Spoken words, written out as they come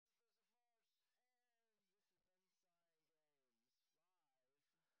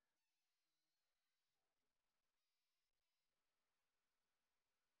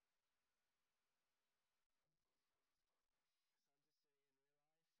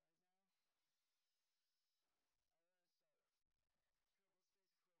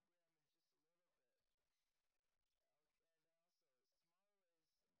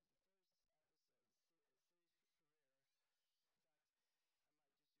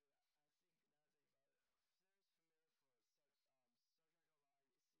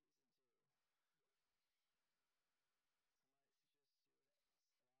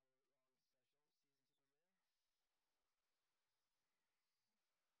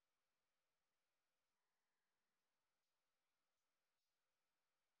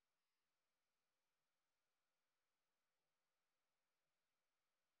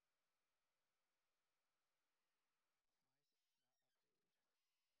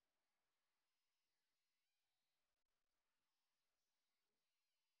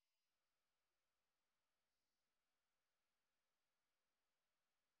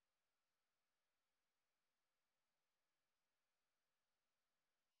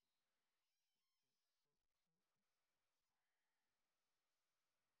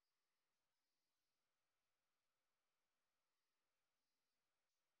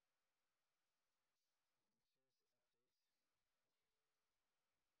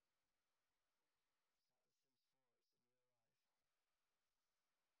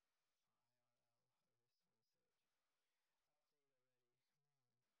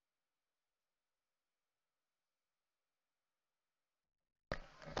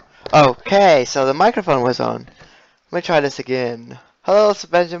Okay, so the microphone was on. Let me try this again. Hello, it's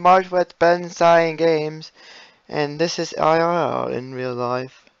Benjamin March with Ben Cyan Games, and this is IRL in real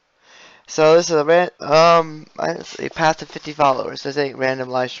life. So this is a path to 50 followers. This ain't random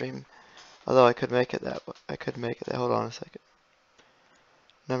live stream. Although I could make it that. I could make it that. Hold on a second.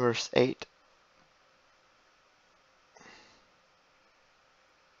 Number 8.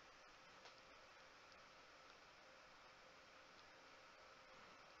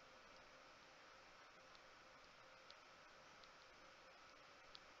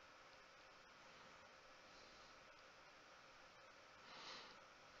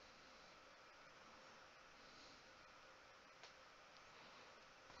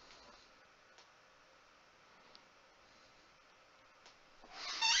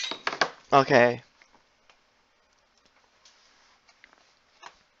 Okay.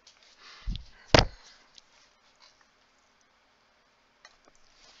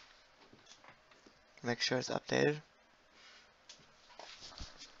 Make sure it's updated.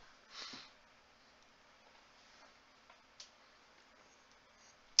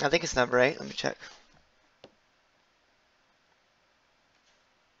 I think it's number 8. Let me check.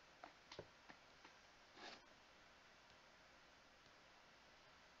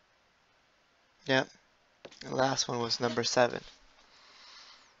 Yep. The last one was number 7.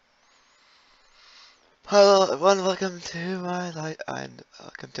 Hello everyone, welcome to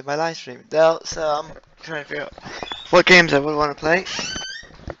my live stream. Now, so I'm trying to figure out what games I would want to play.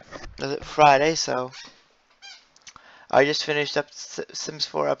 It's Friday, so I just finished up Sims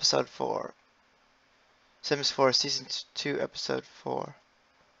 4 episode 4. Sims 4 season 2 episode 4.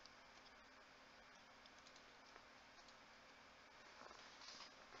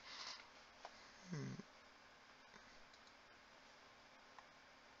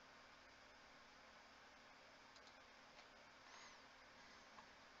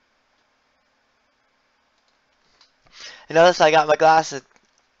 You notice I got my glasses.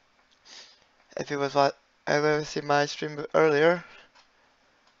 If you was what I've ever seen my stream earlier,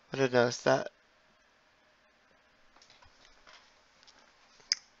 would have noticed that.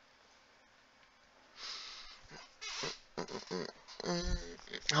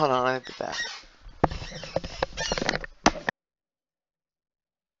 Hold on, let me get back.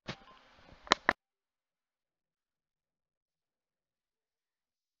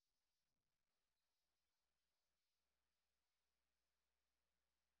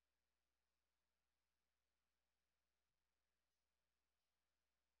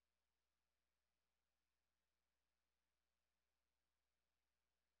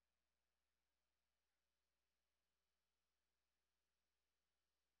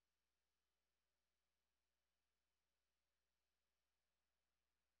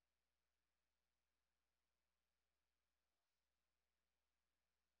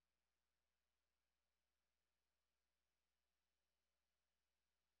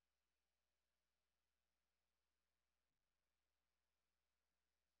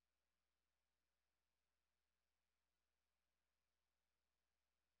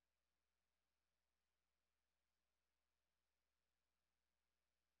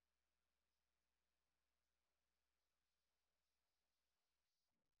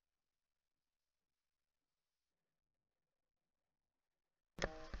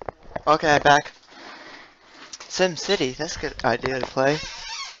 Okay, I'm back. Sim City, that's a good idea to play.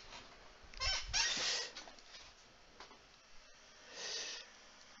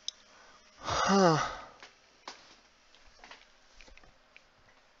 Huh.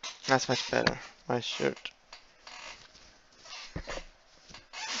 That's much better. My shirt.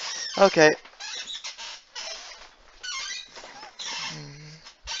 Okay.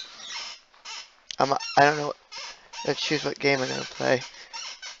 I don't know. Let's choose what game I'm gonna play.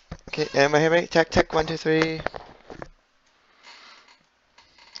 Okay, am I hear me? Tech, 1, 2, 3.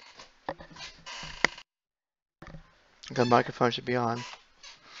 The microphone should be on.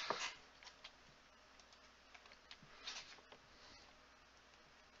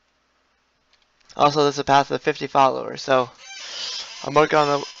 Also, there's a path to 50 followers, so I'm working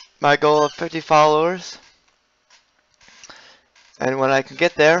on my goal of 50 followers. And when I can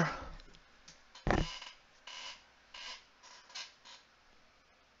get there,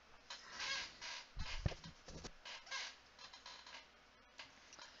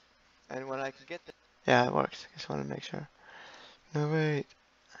 yeah, it works. Just want to make sure. No, wait.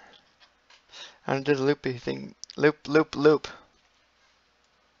 I did a loopy thing. Loop, loop, loop.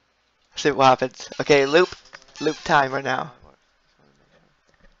 See what happens. Okay, loop timer now.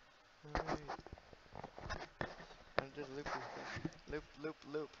 I did a loopy thing. Loop, loop,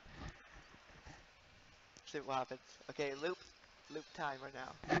 loop. See what happens. Okay, loop timer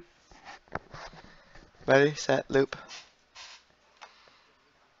now. Ready, set, loop.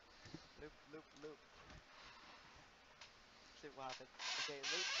 Loop, loop, loop. See what happens. Okay,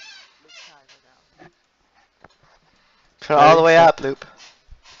 loop timer now. Turn all the way up, loop.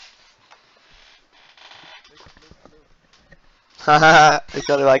 Loop, loop, loop. Haha, it's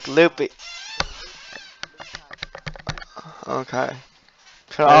gonna like loopy. Okay.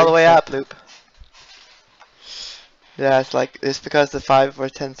 Turn all the way up, loop. Yeah, it's like, it's because the 5 or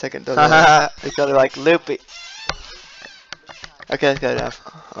 10 second delay. Haha, it's gonna like loopy. Okay, that's good enough.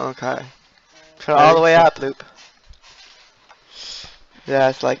 Okay. Turn all the way up, loop. Yeah,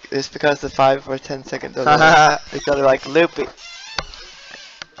 it's like, it's because the 5 or 10 second delay. Haha, it's gonna like loopy.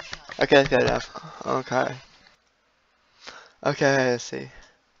 Okay, that's good enough. Okay. Okay, let's see.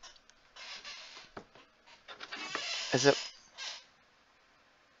 Is it?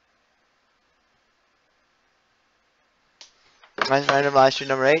 Random live stream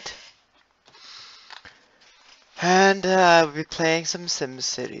number 8. And we'll be playing some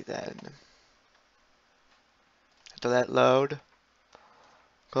SimCity then. After that load.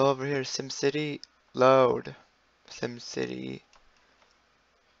 Go over here, SimCity, load. SimCity.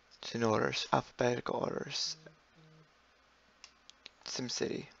 It's in orders, alphabetical orders.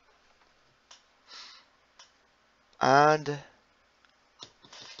 SimCity. And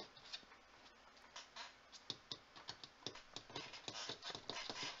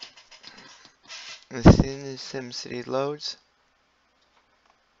as soon as SimCity loads,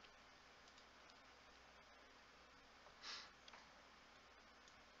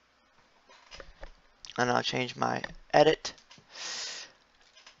 and I'll change my edit.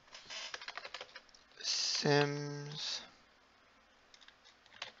 Sims,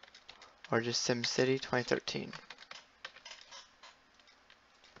 or just SimCity 2013.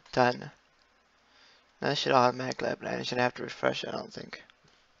 Done. Now this should automatically update. I shouldn't have to refresh it, I don't think.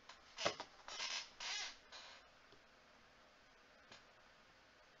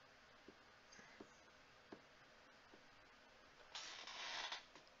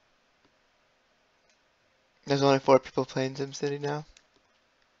 There's only 4 people playing SimCity now.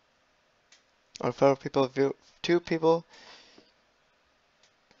 Or 4 people view, 2 people.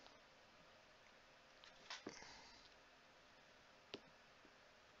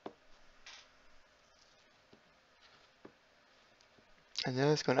 And then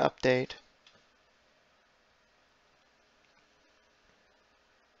it's going to update.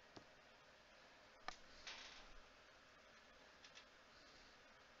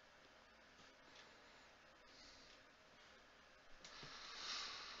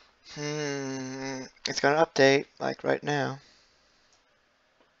 It's going to update like right now.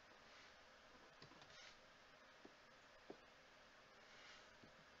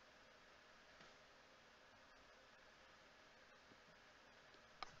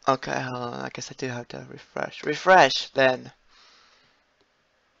 Okay, hold on. I guess I do have to refresh. Refresh then.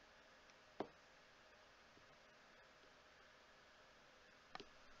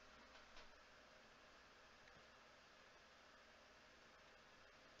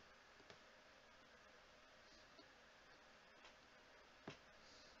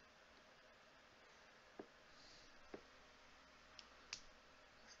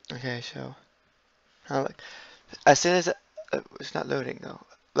 Okay, so as soon as it's not loading though.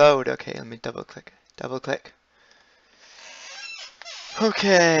 Load. Okay, let me double click. Double click.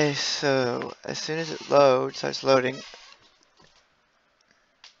 Okay, so as soon as it loads, starts loading.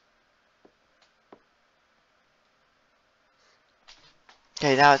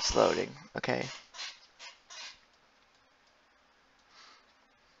 Okay, now it's loading. Okay.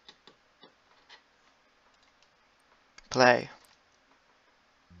 Play.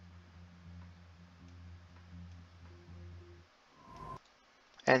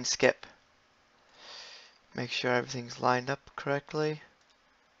 And skip. Make sure everything's lined up correctly.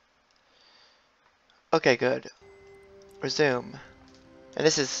 Okay, good. Resume. And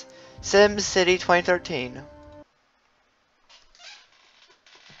this is SimCity 2013.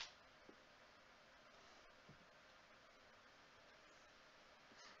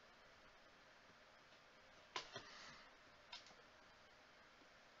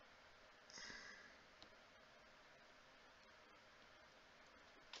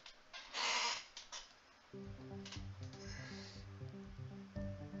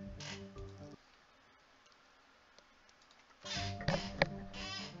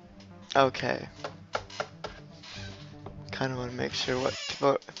 Okay. Kind of want to make sure what to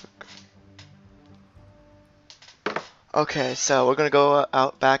vote. Okay, so we're gonna go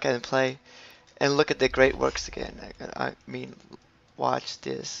out back and play and look at the great works again. I mean, watch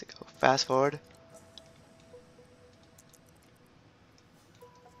this. Go fast forward.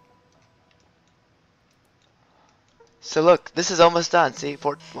 So look, this is almost done. See,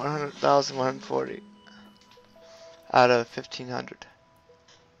 100,140 out of 1,500.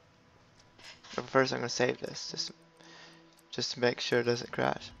 But first, I'm gonna save this just to make sure it doesn't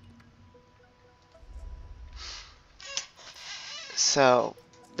crash. So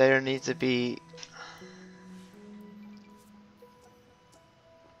there needs to be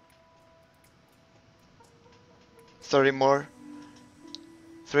 33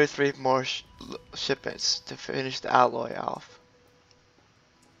 more shipments to finish the alloy off.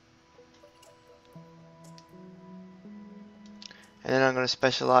 And then I'm going to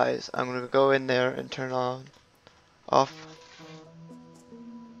specialize. I'm going to go in there and turn off. I'm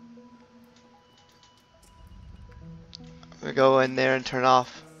going to go in there and turn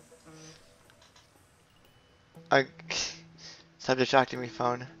off. Stop distracting me,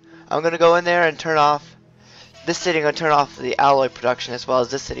 phone. I'm going to go in there and turn off. This city, I'm going to turn off the alloy production as well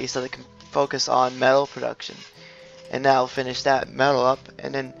as this city so they can focus on metal production. And now we'll finish that metal up,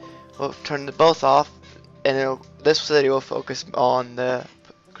 and then we'll turn them both off, and this city will focus on the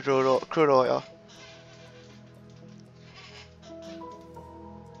crude oil.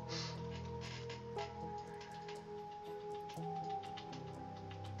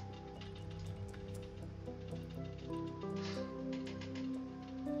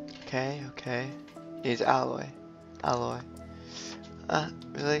 Okay. Needs alloy.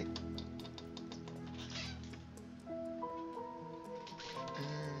 Really?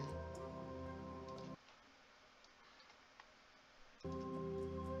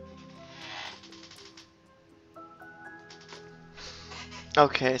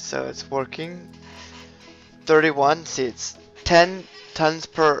 Okay, so it's working. 31, see it's 10 tons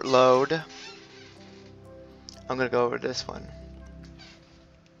per load. I'm gonna go over this one.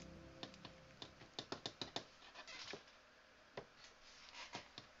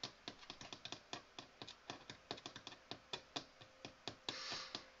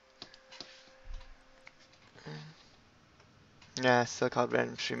 Yeah, it's still called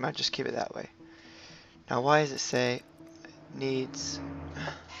random stream. I'll just keep it that way. Now, why does it say needs?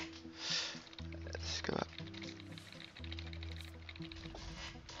 Let's go up.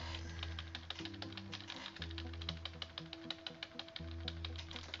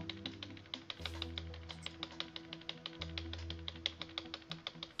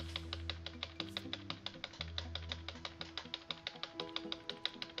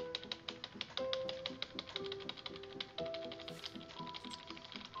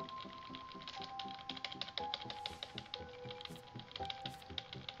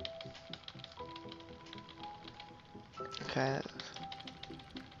 Okay.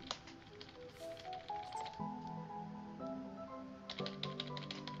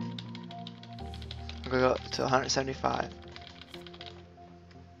 I'm gonna go up to 175.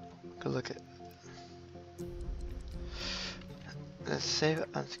 Go look at. Let's save it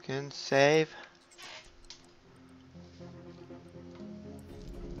once again. Save.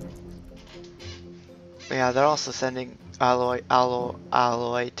 Yeah, they're also sending alloy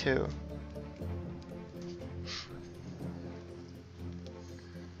too.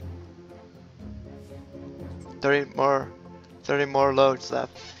 Thirty more loads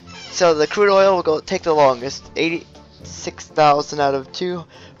left. So the crude oil will take the longest, 86,000 out of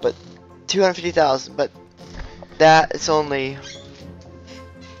 250,000, but that is only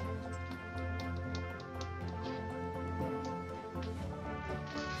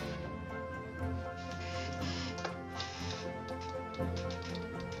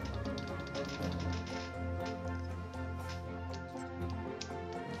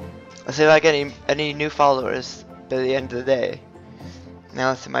let's see if I get any new followers by the end of the day. Now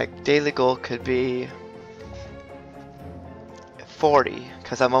let's see, my daily goal could be 40,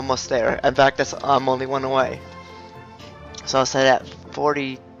 because I'm almost there. In fact, I'm only one away. So I'll set at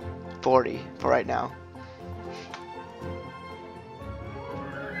 40 for right now.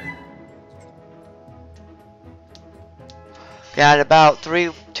 Yeah, in about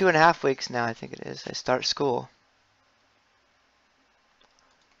 2.5 weeks now, I think it is, I start school.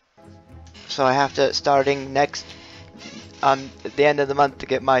 So I have to, starting next, at the end of the month, to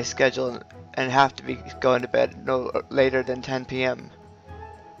get my schedule, and have to be going to bed no later than 10 p.m.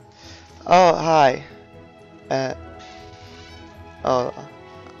 Oh, hi. Oh.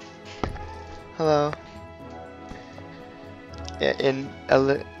 Hello.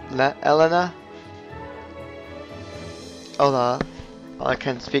 Elena? Hola. Well, I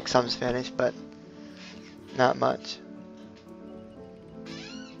can speak some Spanish, but not much.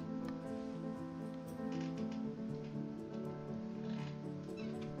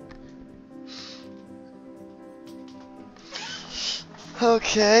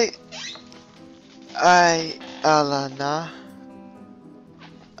 Okay. Alana.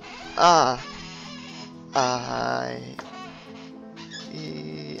 Ah. I.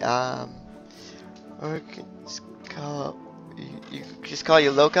 Or we can just call. You just call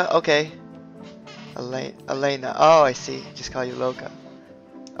you Loka? Okay. Elena. Oh, I see. Just call you Loka.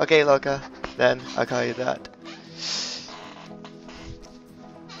 Okay, Loka. Then I'll call you that.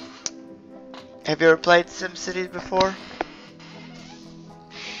 Have you ever played SimCity before?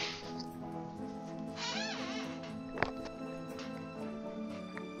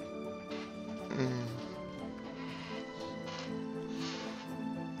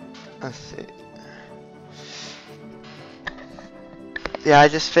 Let's see. Yeah, I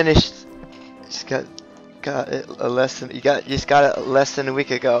just finished. Just got it a lesson. You just got it less than a week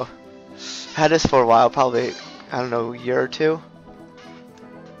ago. Had this for a while, probably I don't know, a year or two.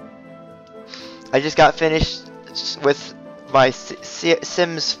 I just got finished with my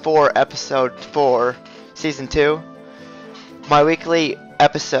Sims 4 episode 4, season 2. My weekly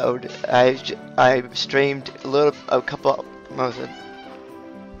episode. I streamed a couple. What was it?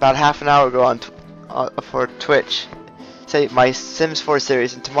 About half an hour ago on for Twitch. Say my Sims 4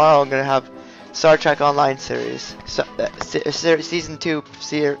 series, and tomorrow I'm gonna have Star Trek Online series, so, season 2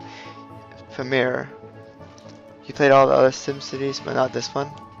 premiere. You played all the other Sim cities, but not this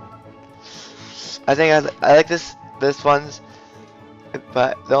one. I think I like this one's,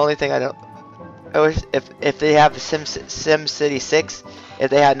 but the only thing I don't. I wish if they have the Sim City 6,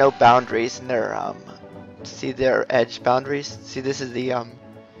 if they had no boundaries in their see their edge boundaries. See, this is the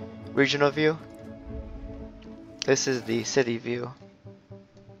regional view. This is the city view.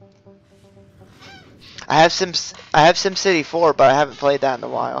 I have SimCity 4, but I haven't played that in a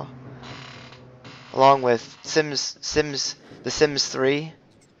while. Along with The Sims 3.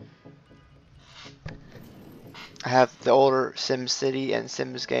 I have the older SimCity and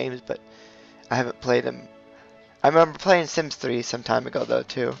Sims games, but I haven't played them. I remember playing Sims 3 some time ago though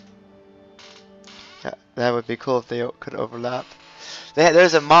too. Yeah, that would be cool if they could overlap.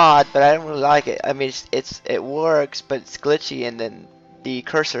 There's a mod, but I don't really like it. I mean, it works, but it's glitchy, and then the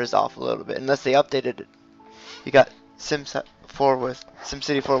cursor is off a little bit. Unless they updated it. You got SimCity 4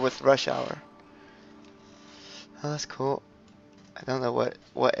 with Rush Hour. Oh, that's cool. I don't know what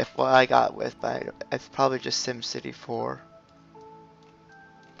I got with, but it's probably just SimCity 4.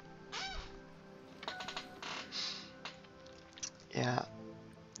 Yeah,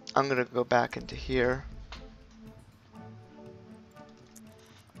 I'm gonna go back into here.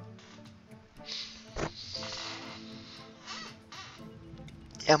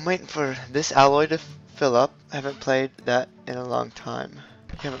 Yeah, I'm waiting for this alloy to fill up. I haven't played that in a long time.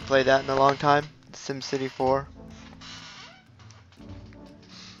 You haven't played that in a long time? SimCity 4?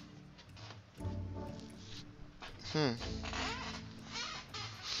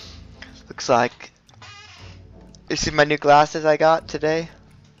 Looks like... You see my new glasses I got today?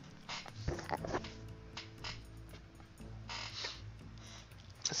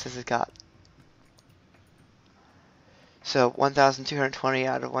 It says it got... So 1,220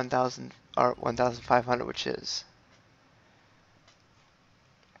 out of 1,000 or 1,500, which is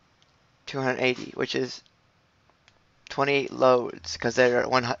 280, which is 28 loads, because they're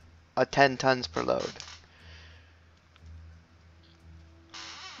 10 tons per load.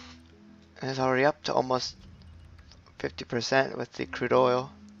 And it's already up to almost 50% with the crude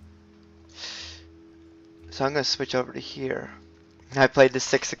oil. So I'm going to switch over to here. I played this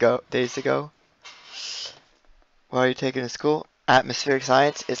 6 days ago. What are you taking to school? Atmospheric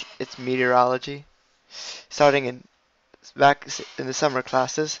science. It's meteorology. Starting back in the summer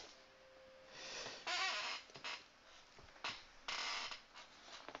classes.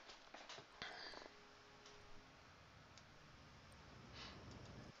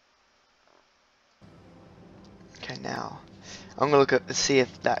 Okay, now I'm gonna look up to see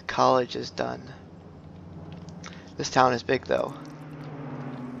if that college is done. This town is big though.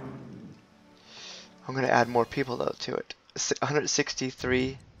 I'm gonna add more people though to it.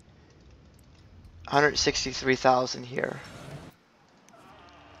 163,000 here.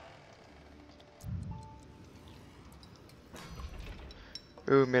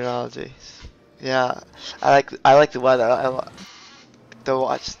 Ooh, meteorology. Yeah, I like the weather. I like to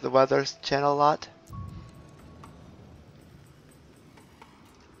watch the weather channel a lot.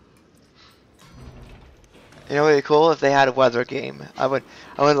 You know, it'd be cool if they had a weather game. I would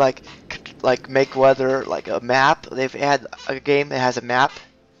like make weather like a map. They've had a game that has a map.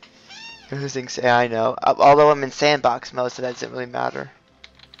 Yeah, I know. Although I'm in sandbox mode, so that doesn't really matter.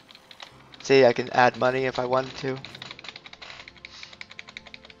 See, I can add money if I wanted to.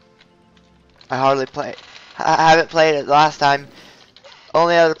 I hardly play. I haven't played it last time.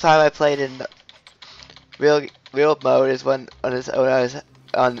 Only other time I played in real mode is when I was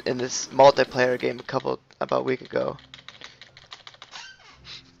on in this multiplayer game about a week ago.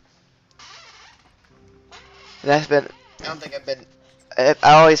 And that's been I don't think I've been I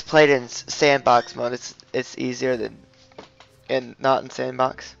always played in sandbox mode. It's easier than not in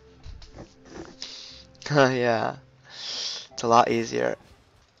sandbox. Yeah, it's a lot easier.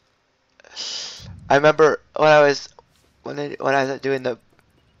 I remember when I was doing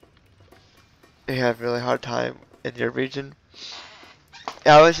you have a really hard time in your region.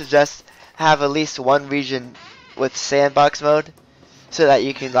 I always suggest have at least one region with sandbox mode so that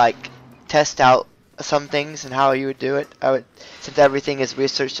you can like test out some things and how you would do it. Since everything is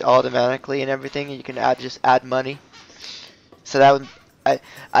researched automatically and everything, you can just add money. So that would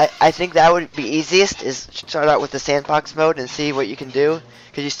I think that would be easiest is start out with the sandbox mode and see what you can do,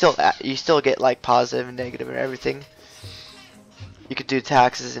 because you still get like positive and negative and everything. You could do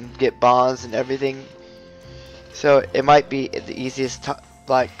taxes and get bonds and everything. So it might be the easiest.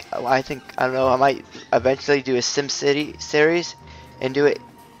 Like I don't know. I might eventually do a SimCity series and do it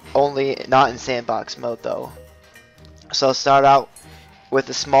only not in sandbox mode though. So I'll start out with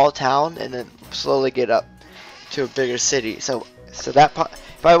a small town and then slowly get up to a bigger city. So that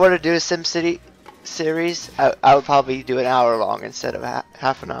if I were to do a SimCity series, I would probably do an hour long instead of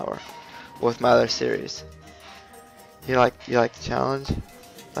half an hour with my other series. You like the challenge?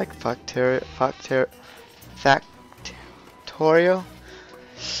 Like Factorio?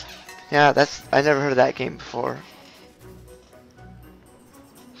 Yeah, I never heard of that game before.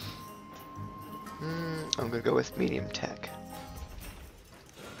 I'm gonna go with medium tech.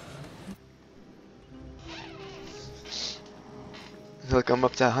 Look, I'm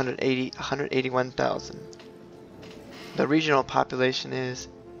up to 181,000. The regional population is,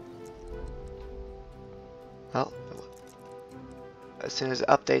 well, as soon as it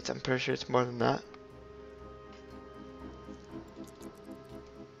updates, I'm pretty sure it's more than that.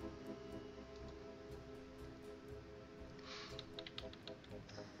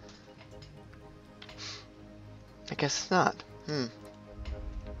 I guess it's not.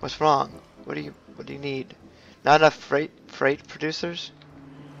 What's wrong? What do you need? Not enough freight producers?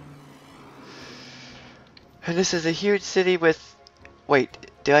 And this is a huge city with... Wait,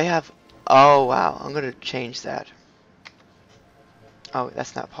 do I have... Oh, wow. I'm going to change that. Oh,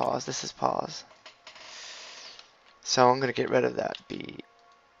 that's not pause. This is pause. So I'm going to get rid of that B.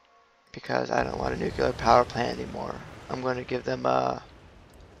 Because I don't want a nuclear power plant anymore. I'm going to give them a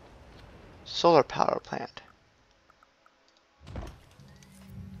solar power plant.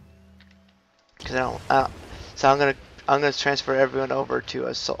 Because so I'm gonna transfer everyone over to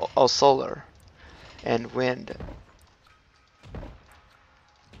a solar and wind.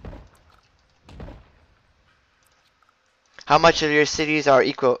 How much of your cities are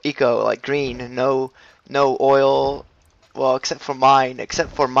eco like green? No oil. Well, except for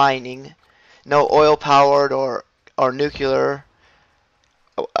mining. No oil powered or nuclear.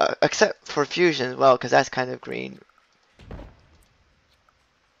 Except for fusion. Well, because that's kind of green.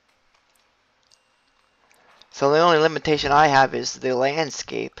 So the only limitation I have is the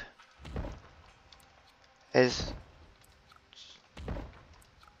landscape. And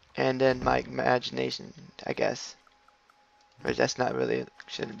then my imagination, I guess. But that's not really,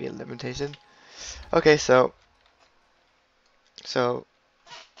 shouldn't be a limitation. Okay, so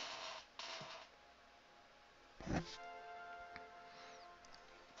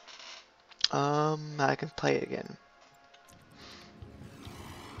I can play it again.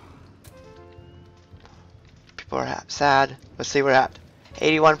 People are sad. Let's see where we're at.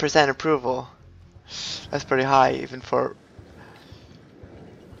 81% approval. That's pretty high, even for,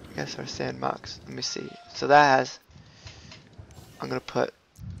 I guess, our sandbox. Let me see. So that has, I'm gonna put,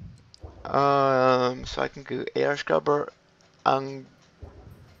 so I can go air scrubber. I'm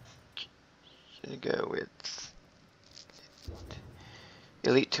gonna go with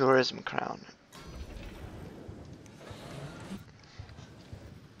elite tourism crown.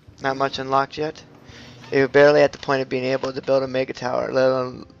 Not much unlocked yet. You're barely at the point of being able to build a mega tower, let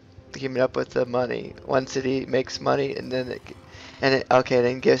alone keeping up with the money. One city makes money and then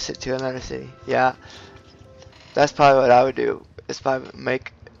then gives it to another city. Yeah, that's probably what I would do. Is probably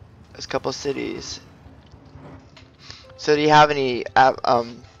make a couple cities. So do you have any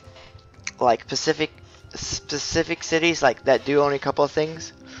like specific cities like that do only a couple of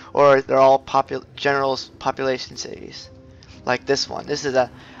things, or they're all general population cities? Like this one. This is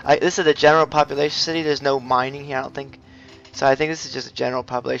a general population city. There's no mining here, I don't think. So I think this is just a general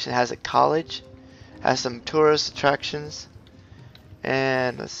population. It has a college, has some tourist attractions,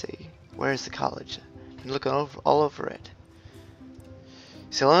 and let's see, where's the college? I'm looking all over it.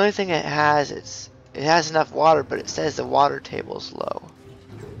 So the only thing it has is It has enough water, but it says the water table's low.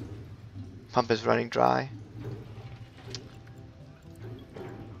 Pump is running dry.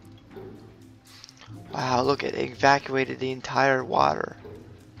 Wow, look, it evacuated the entire water.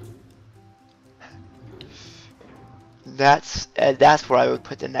 That's where I would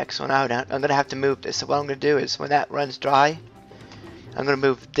put the next one out. I'm gonna have to move this. So what I'm gonna do is when that runs dry, I'm gonna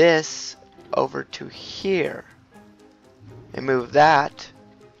move this over to here, and move that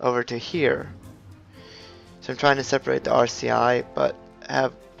over to here. So I'm trying to separate the RCI, but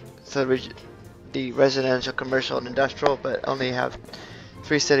have the residential, commercial, and industrial, but only have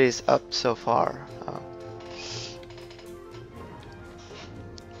 3 cities up so far.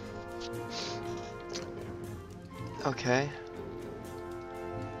 Okay.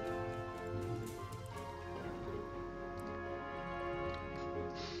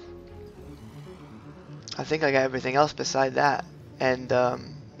 I think I got everything else beside that, and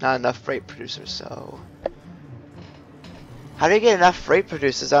not enough freight producers. So, how do you get enough freight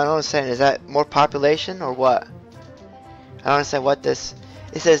producers? I don't understand. Is that more population or what? I don't understand what this.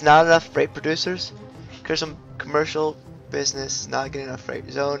 It says not enough freight producers. Because some commercial business not getting enough freight.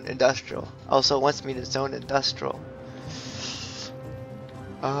 Zone industrial. Also wants me to zone industrial.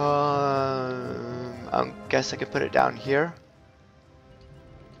 I guess I could put it down here.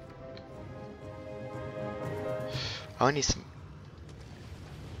 Oh, I need some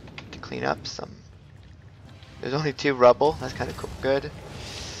to clean up some. There's only 2 rubble. That's kind of cool. Good.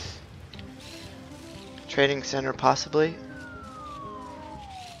 Trading center possibly.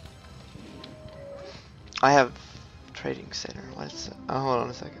 I have trading center. What's? Oh, hold on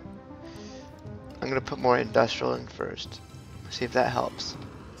a second. I'm gonna put more industrial in first. See if that helps.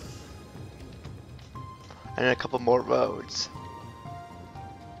 And then a couple more roads.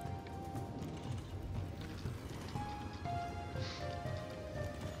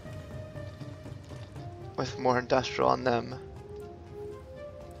 With more industrial on them.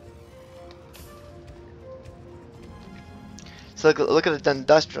 So look at the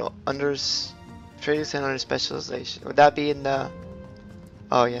industrial under trading center under specialization. Would that be in the?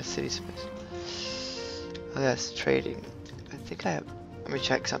 Oh yes, city space. Oh yes, trading. I think I have. Let me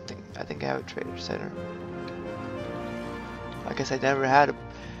check something. I think I have a trader center. I guess I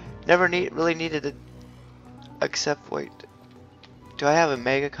really needed to. Except wait. Do I have a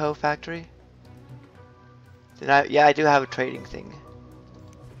Megaco factory? Yeah, I do have a trading thing.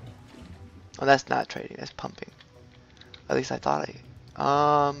 Oh, that's not trading, that's pumping. At least I thought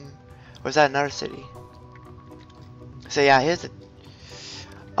or is that another city? So yeah, here's the.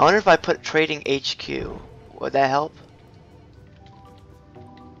 I wonder if I put trading HQ, would that help?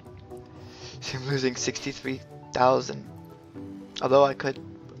 So I'm losing 63,000. Although I could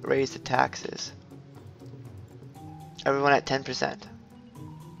raise the taxes. Everyone at 10%.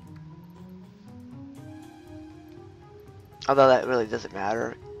 Although that really doesn't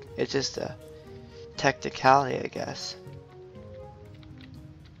matter. It's just a technicality, I guess.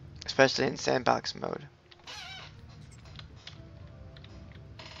 Especially in sandbox mode.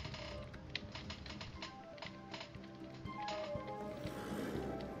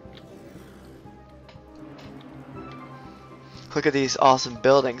 Look at these awesome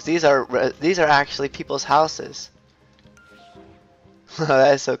buildings. These are actually people's houses.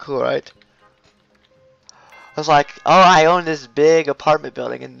 That is so cool, right? I was like, oh, I own this big apartment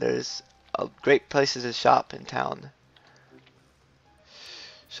building and there's great places to shop in town.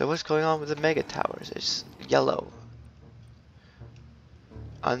 So what's going on with the mega towers? It's yellow.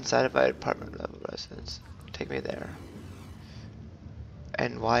 Unsatisfied apartment level residents. Take me there.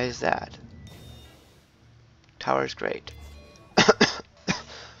 And why is that? Tower's great.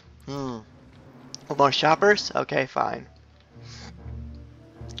 More shoppers? Okay, fine.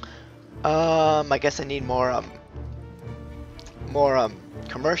 I guess I need more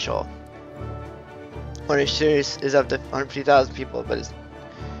commercial. When it shares is up to 150,000 people,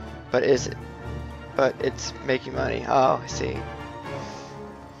 but it's making money. Oh, I see.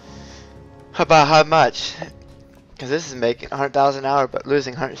 About how much? Because this is making 100,000 an hour, but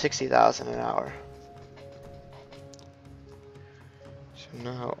losing 160,000 an hour. So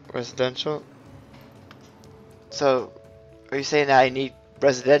now residential. So, are you saying that I need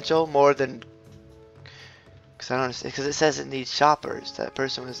residential more than? Because I don't understand. Because it says it needs shoppers. That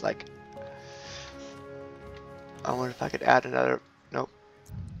person was like, I wonder if I could add another. Nope.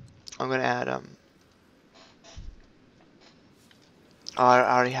 I'm gonna add Oh, I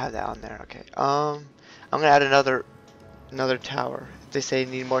already have that on there. Okay. I'm gonna add another tower. If they say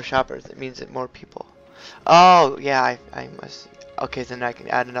need more shoppers, it means that more people. Oh yeah, I must. Okay, then I can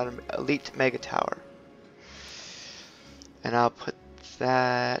add another elite mega tower. And I'll put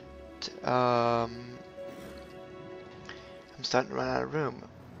that what? I'm starting to run out of room.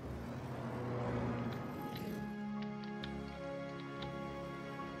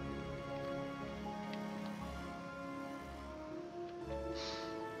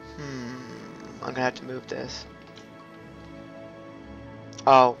 I'm gonna have to move this.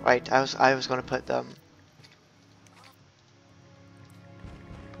 Oh, right. I was gonna put them.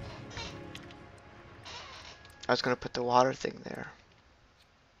 I was gonna put the water thing there.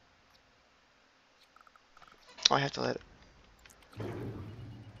 Oh, I have to let it.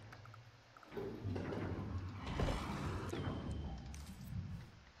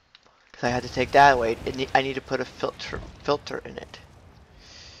 Cause I had to take that away. I need to put a filter in it.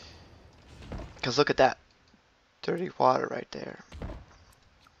 Cause look at that dirty water right there.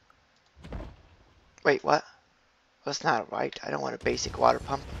 Wait, what? That's not right. I don't want a basic water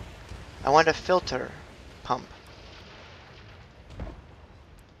pump. I want a filter pump.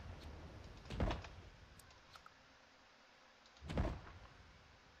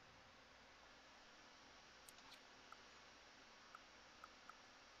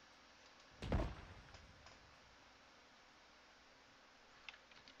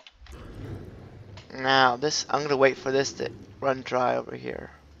 Now this, I'm gonna wait for this to run dry over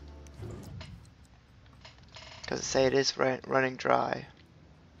here. Cause say it is running dry.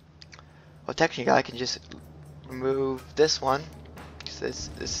 Well, technically I can just remove this one. Cause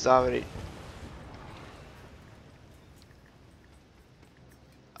this is already.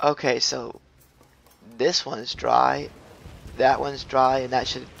 Okay, so this one's dry, that one's dry, and that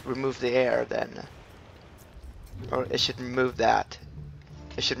should remove the air then. Or it should remove that.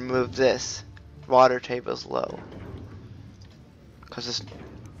 It should remove this. Water table's low. Cause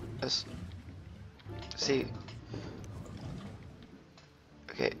this see.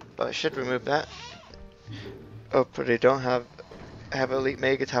 Okay, oh, I should remove that. Oh, but I don't have Elite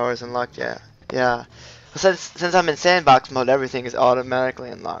Mega Towers unlocked yet. Yeah. Well, since I'm in sandbox mode, everything is automatically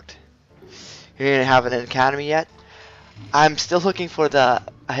unlocked. You didn't have an academy yet? I'm still looking for the.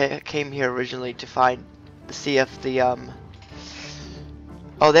 I came here originally to see if the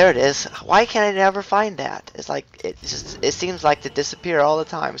Oh, there it is. Why can't I never find that? It's like it seems like to disappear all the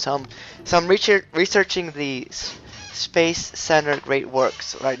time. So I'm researching the Space Center Great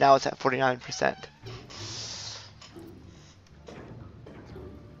Works. Right now it's at 49%.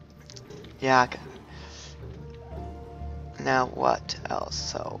 Yeah. Now what else?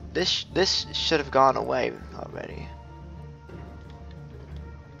 So this should have gone away already.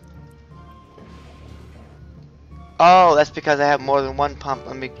 Oh, that's because I have more than one pump.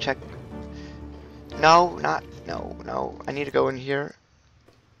 Let me check. No. I need to go in here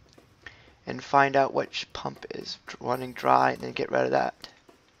and find out which pump is running dry and then get rid of that.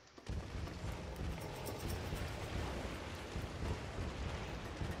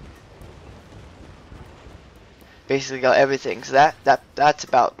 Basically got everything, so that's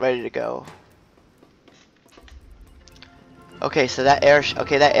about ready to go. Okay, so that air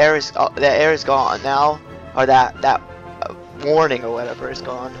is gone now, or that warning or whatever is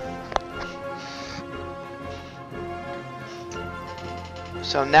gone.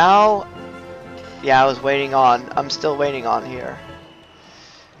 So now, yeah, I'm still waiting on here.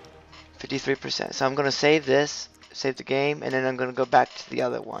 53%. So I'm gonna save this, save the game, and then I'm gonna go back to the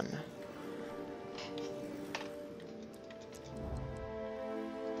other one.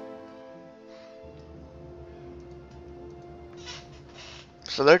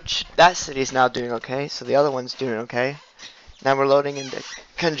 So that city's now doing okay. So the other one's doing okay. Now we're loading into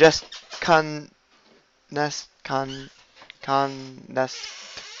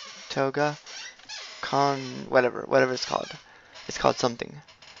whatever it's called. It's called something.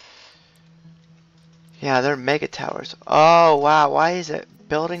 Yeah, they're mega towers. Oh wow, why is it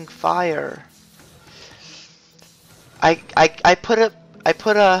building fire? I put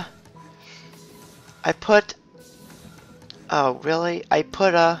oh really? I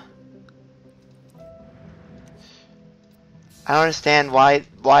don't understand why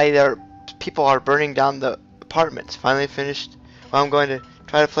people are burning down the apartments. Finally finished. Well, I'm going to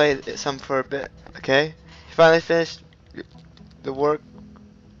try to play some for a bit. Okay. You finally finished the work.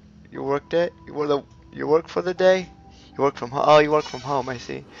 You worked it. You work for the day. You work from home. Oh, you work from home. I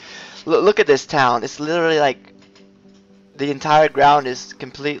see. Look at this town. It's literally like the entire ground is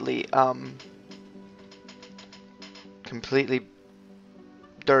completely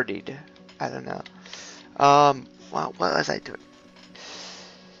dirtied. I don't know. What was I doing?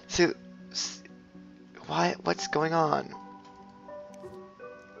 So, what's going on?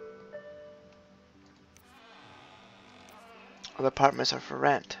 All the apartments are for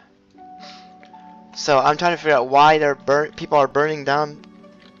rent. So I'm trying to figure out why people are burning down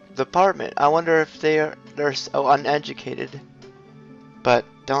department. I wonder if they're so uneducated. But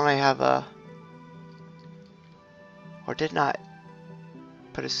don't I have a... Or did not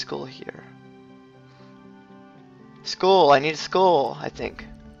put a school here? School! I need a school, I think.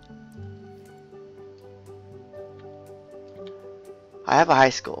 I have a high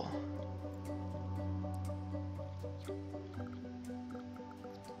school.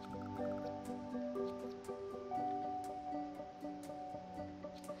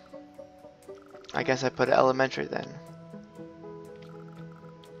 I guess I put elementary then.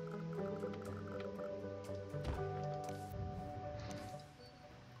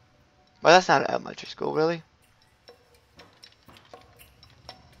 Well, that's not an elementary school, really.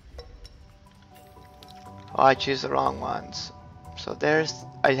 Oh, I choose the wrong ones. So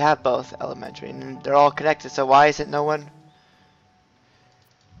I have both elementary, and they're all connected, so why isn't no one?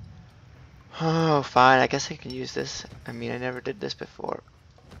 Oh, fine, I guess I can use this. I mean, I never did this before.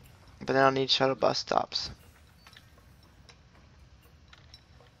 But then I'll need shuttle bus stops.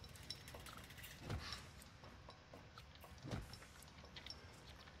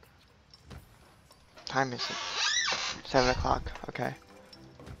 Time is it? 7 o'clock, okay.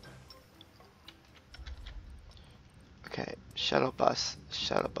 Okay, shuttle bus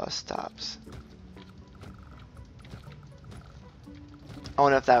stops. I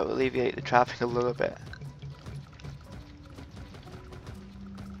wonder if that would alleviate the traffic a little bit.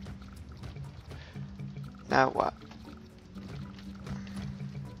 Now what?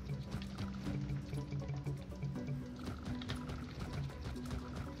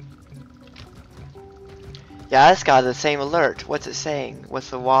 Yeah, it's got the same alert. What's it saying? What's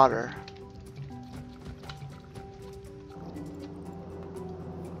the water?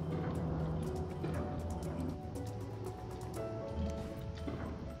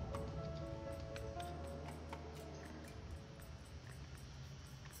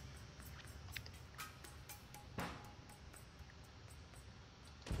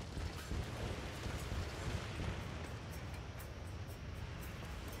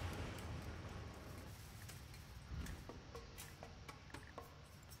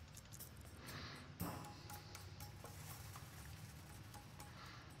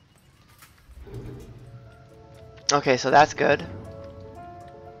 Okay, so that's good.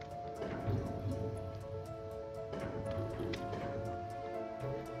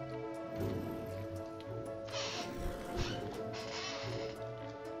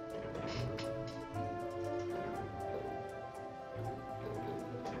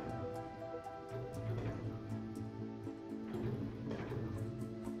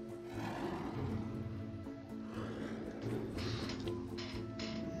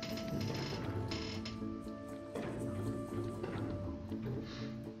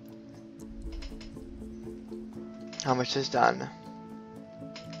 How much is done?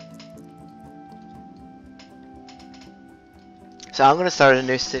 So I'm gonna start a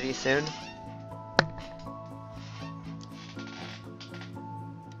new city soon.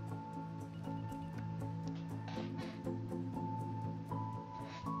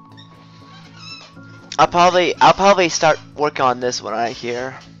 I'll probably start working on this one right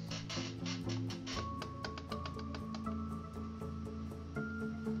here.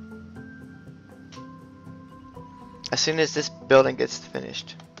 As soon as this building gets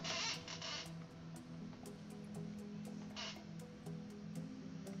finished.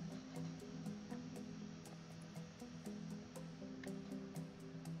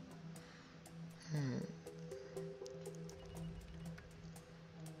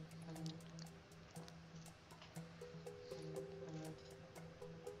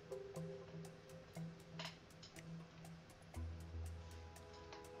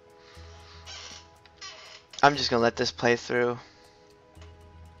 I'm just gonna let this play through.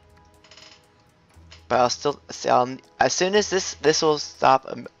 But I'll still see. As soon as this will stop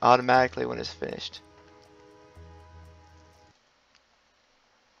automatically when it's finished.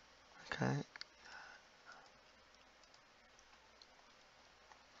 Okay.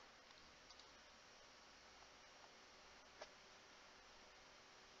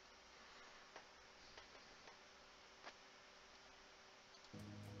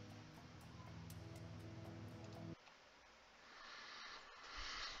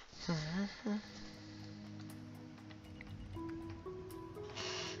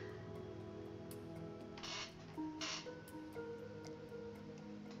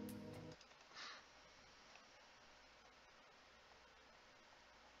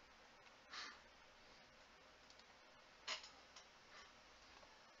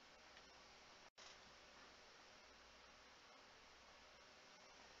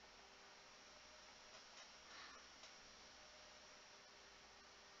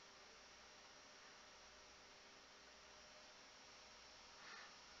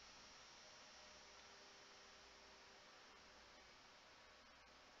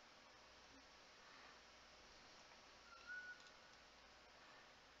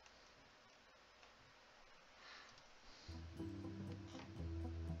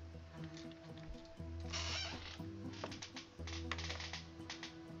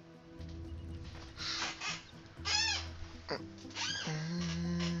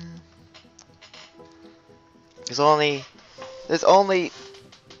 There's only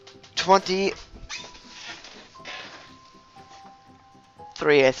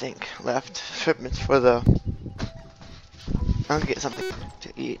 23, I think, left shipments for the. I'll get something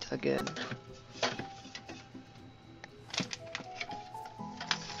to eat again.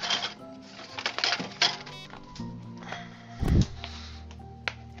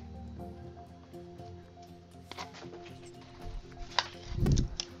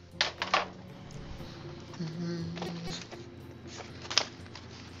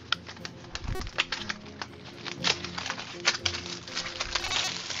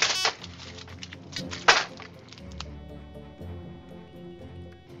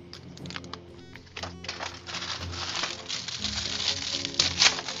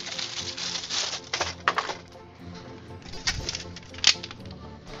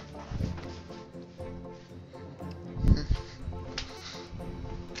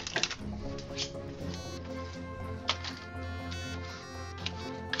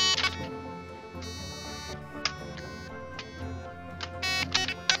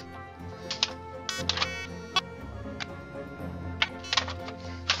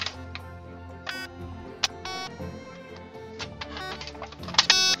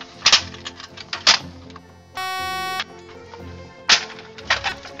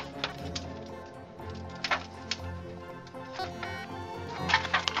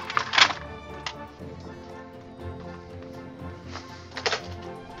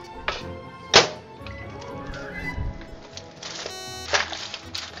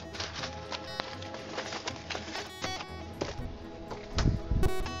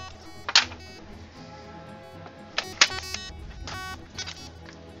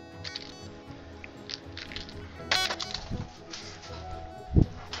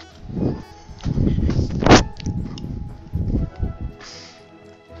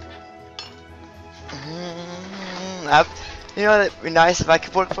 You know, it'd be nice if I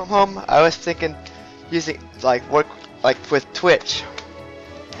could work from home. I was thinking using work with Twitch.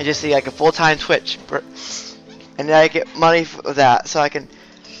 I just see like a full-time Twitch, and then I get money for that, so I can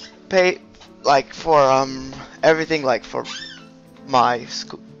pay for everything, for my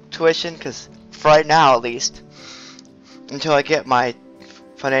school tuition, because for right now at least, until I get my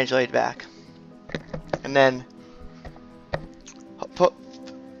financial aid back, and then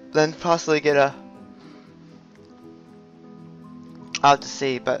possibly get a. I'll have to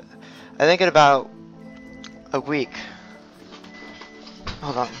see, but I think in about a week.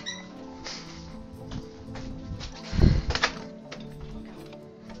 Hold on.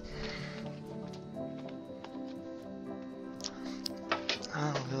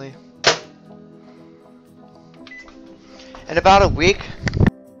 Oh, really? In about a week,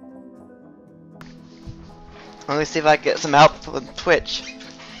 I'm gonna see if I can get some help with Twitch.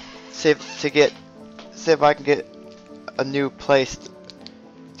 See if I can get a new place to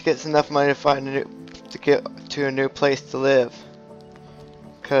get enough money to get to a new place to live,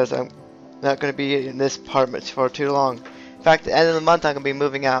 because I'm not going to be in this apartment for too long. In fact, at the end of the month I'm going to be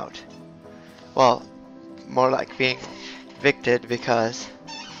moving out. Well, more like being evicted, because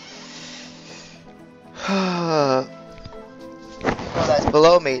that's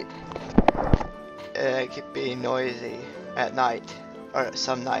below me keep being noisy at night, or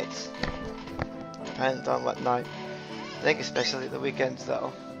some nights, depends on what night. I think especially the weekends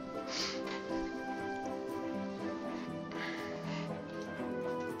though.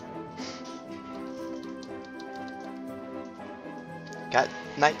 Got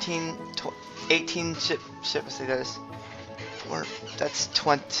 18 shipments. That's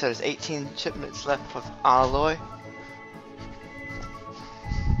 20. So there's 18 shipments left with alloy.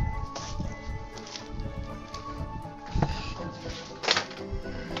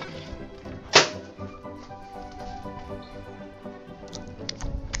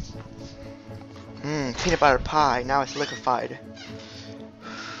 Peanut butter pie. Now it's liquefied.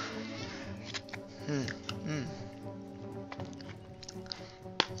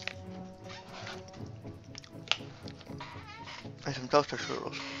 And some toaster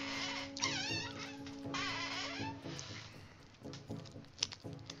strudels.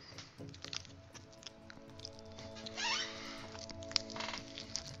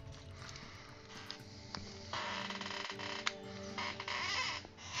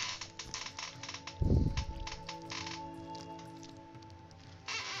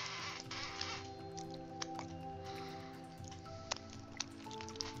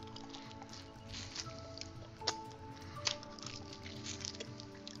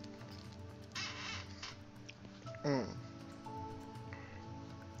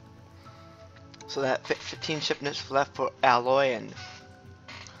 So that 15 shipments left for alloy and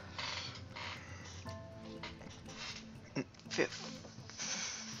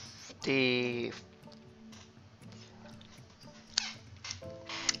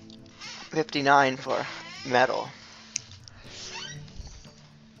 59 for metal.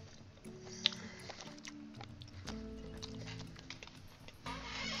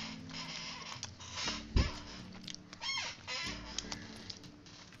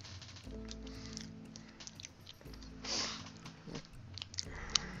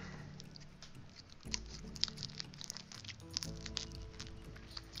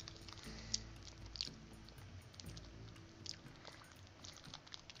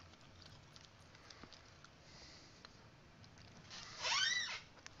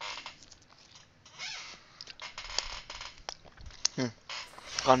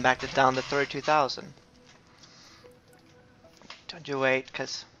 Gone back to down to 32,000. Don't you wait,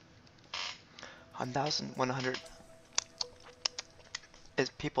 because 1,100 is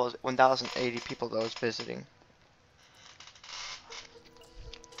people, 1,080 people those visiting.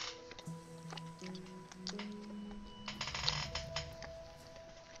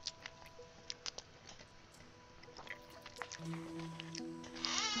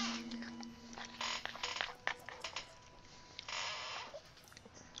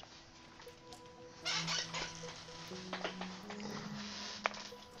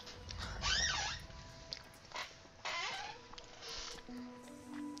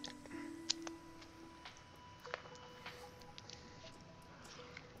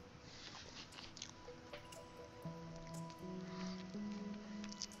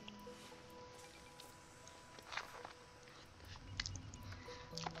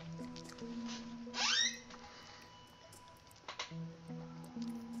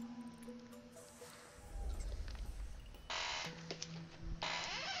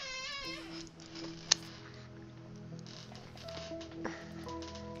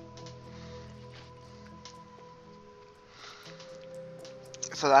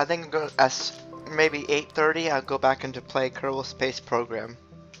 So I think I'm going as maybe 8:30. I'll go back into play Kerbal Space Program,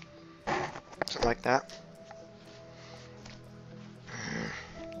 something like that.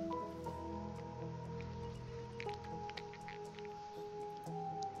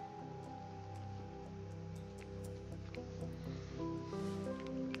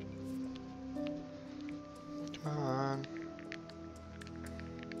 Come on.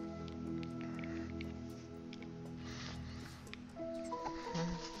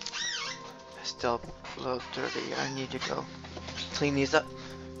 Still below 30. I need to go clean these up.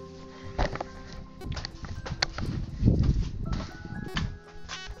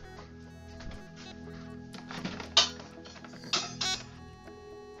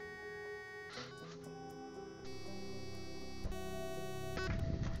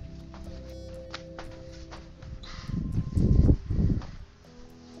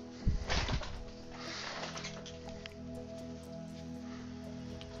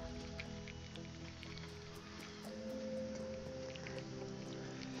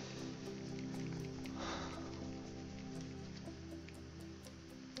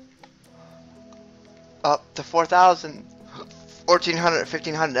 Up to 4,000, 1,400,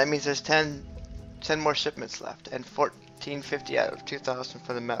 1,500. That means there's 10 more shipments left, and 1,450 out of 2,000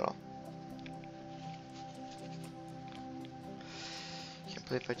 for the metal. Can't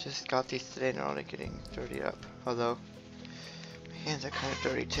believe I just got these today and they're only getting 30 up. Although my hands are kind of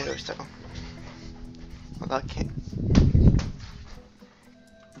dirty too, so well, that can't.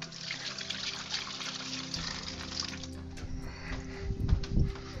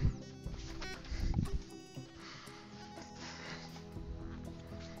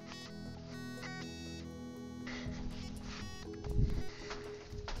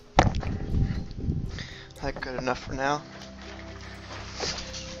 That good enough for now.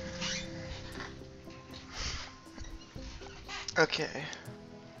 Okay.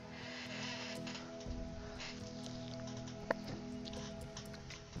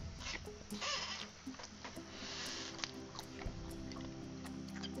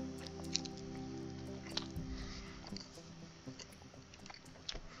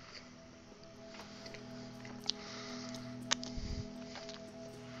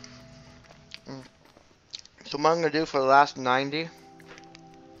 So what I'm going to do for the last 90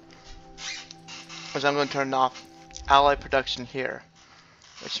 is I'm going to turn off alloy production here,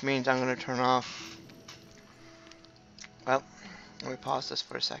 which means I'm going to turn off, well, let me pause this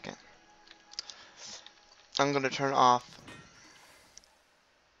for a second. I'm going to turn off,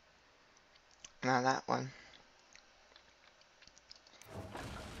 not that one,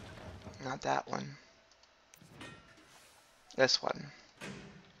 not that one, this one,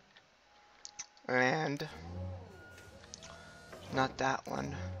 and not that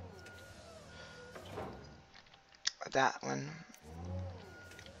one. That one.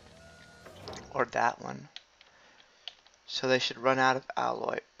 Or that one. So they should run out of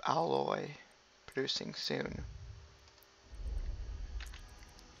alloy producing soon.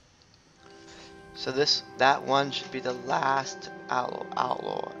 So that one should be the last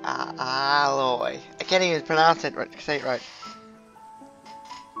alloy. I can't even pronounce it right, say it right.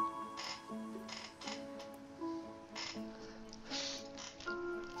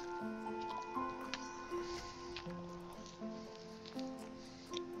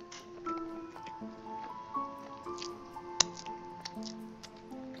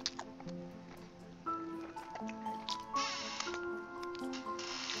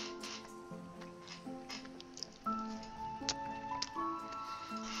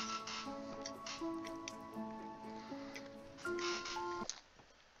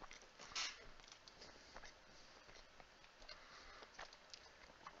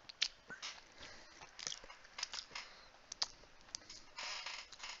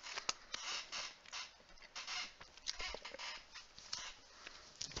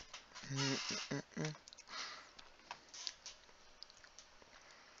 Mm-mm-mm.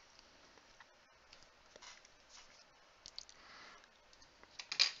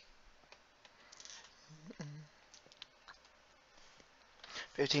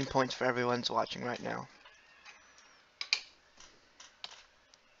 15 points for everyone's watching right now.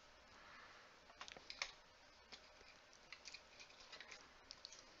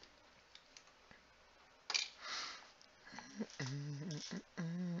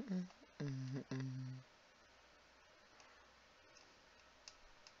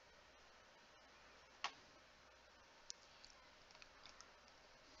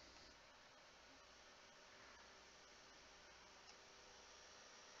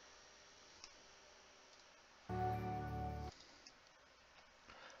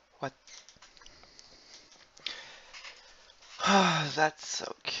 What? That's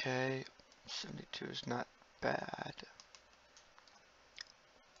okay. 72 is not bad.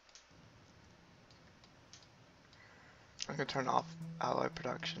 I'm gonna turn off alloy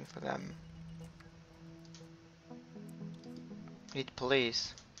production for them. Need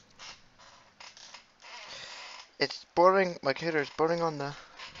police. It's bordering, my computer's bordering on the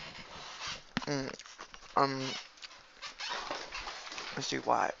let's see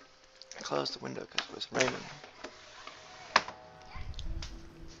why. I closed the window because it was raining.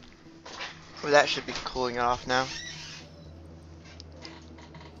 Well, that should be cooling off now.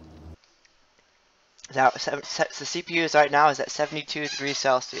 Now, the CPU is right now is at 72 degrees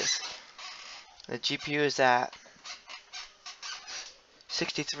Celsius. The GPU is at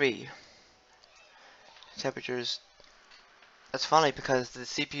 63. Temperatures. That's funny because the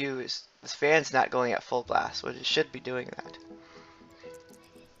CPU is, the fan's not going at full blast, but it should be doing that.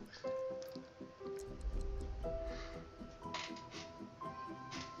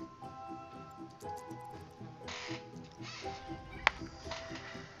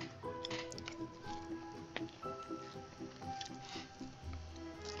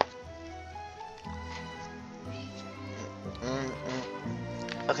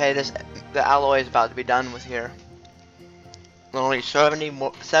 Okay, the alloy is about to be done with here. Only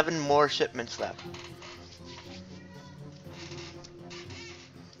 7 more shipments left.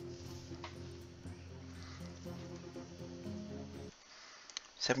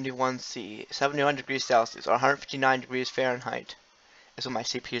 C, 71 degrees Celsius, or 159 degrees Fahrenheit, is what my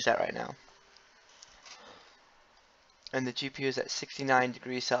CPU is at right now. And the GPU is at 69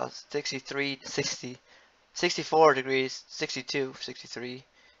 degrees Celsius, 64 degrees, 62, 63.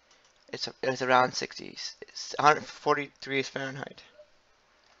 It's around 60. It's 140 degrees Fahrenheit.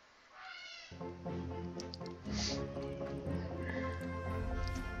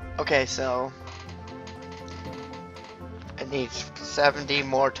 Okay, so it needs 70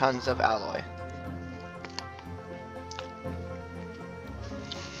 more tons of alloy.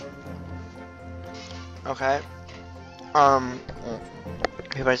 Okay. Some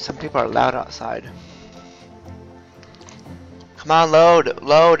people are loud outside. Come on,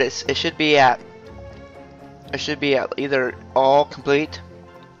 load. It should be at either all complete.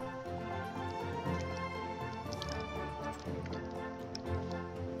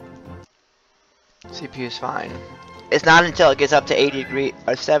 CPU is fine. It's not until it gets up to 80 degrees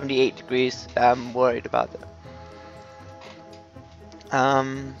or 78 degrees that I'm worried about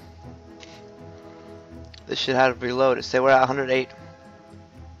that. This should have to reload it. Say we're at 108.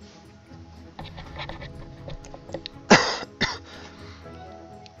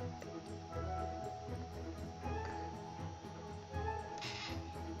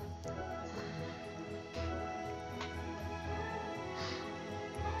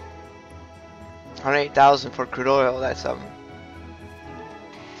 108,000 for crude oil. That's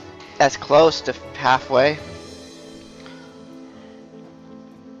close to halfway.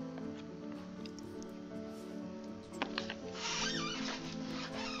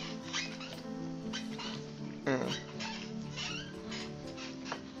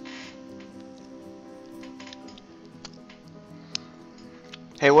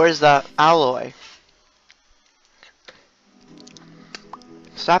 Hey, where's the alloy?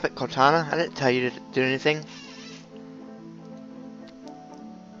 Stop it, Cortana. I didn't tell you to do anything.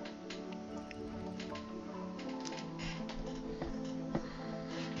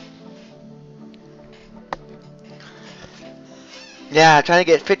 Yeah, trying to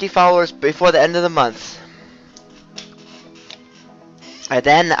get 50 followers before the end of the month. And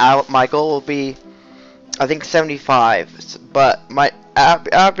then my goal will be, I think, 75. But my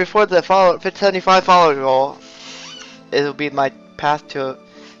before the 75 follower goal, it will be my path to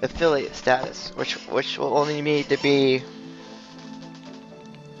affiliate status, which will only need to be.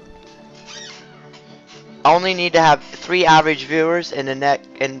 I only need to have 3 average viewers in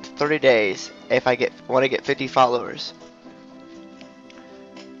 30 days if I want to get 50 followers.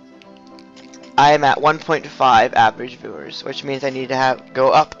 I am at 1.5 average viewers, which means I need to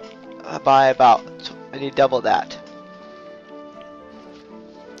go up by about. I need double that.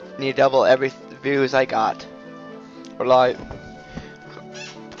 I need double every views I got or live.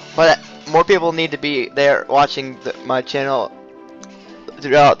 But more people need to be there watching my channel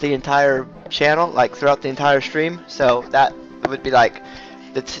throughout the entire channel, like throughout the entire stream. So that would be like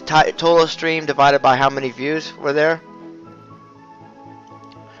the total stream divided by how many views were there.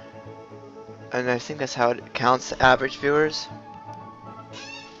 And I think that's how it counts average viewers.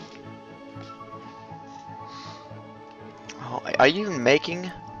 Oh, are you even making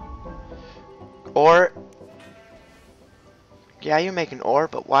ore? Yeah, you're making ore,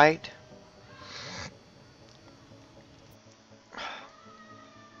 but white.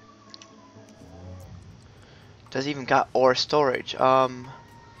 Does even got ore storage?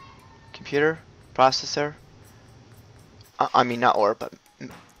 Computer processor. I mean not ore, but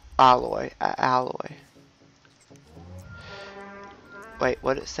alloy. Alloy. Wait,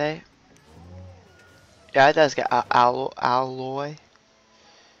 what did it say? Yeah, it does get alloy.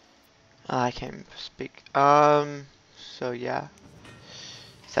 I can't speak. So yeah.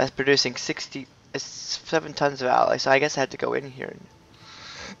 So that's producing 7 tons of alloy. So I guess I had to go in here.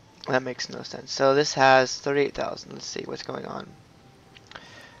 That makes no sense. So this has 38,000. Let's see what's going on.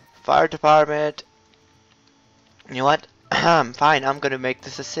 Fire department. You know what? Fine. I'm gonna make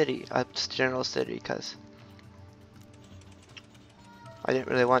this a city, a general city, because I didn't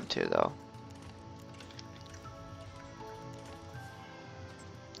really want to though.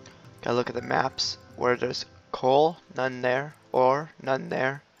 Gotta look at the maps where there's coal, none there. Ore, none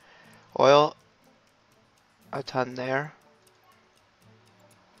there. Oil, a ton there.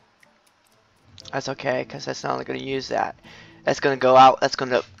 That's okay, because that's not going to use that. That's going to go out, that's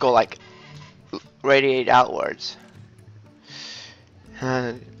going to go like radiate outwards.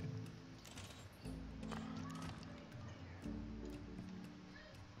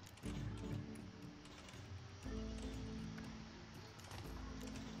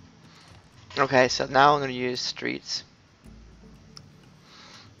 Okay, so now I'm going to use streets.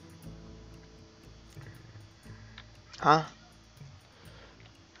 Huh?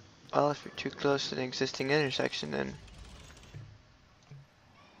 Well, if you're too close to the existing intersection, then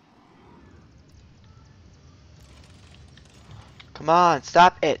come on,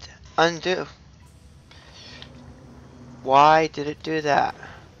 stop it! Undo! Why did it do that?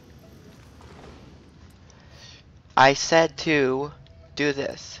 I said to do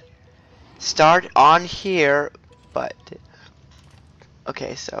this. Start on here, but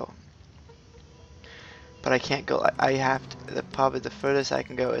okay, so but I can't go. I have to. Probably the furthest I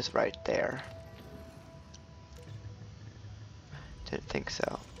can go is right there. Didn't think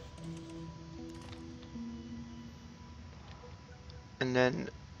so. And then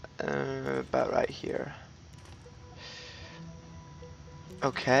about right here.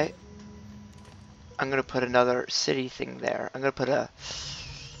 Okay. I'm gonna put another city thing there. I'm gonna put a.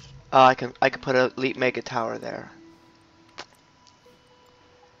 I can put a Leap Mega Tower there.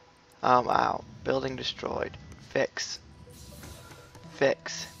 Wow. Building destroyed. Fix.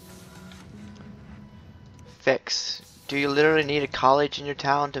 Fix. Fix. Do you literally need a college in your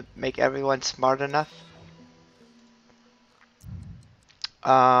town to make everyone smart enough?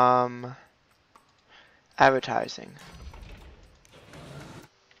 Advertising.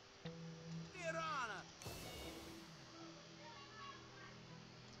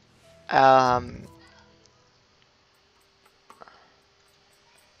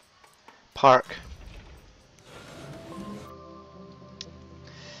 Park.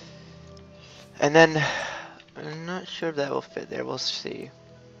 And then, I'm not sure if that will fit there. We'll see.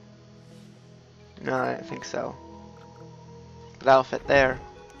 No, I don't think so. But that'll fit there.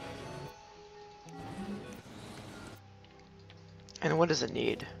 And what does it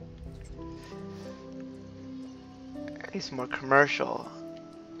need? It needs more commercial.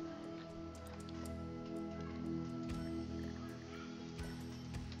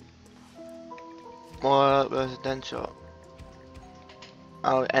 More residential.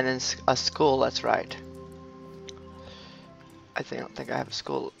 Oh, and then a school, that's right. I don't think I have a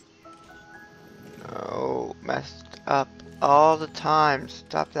school. No, messed up all the time.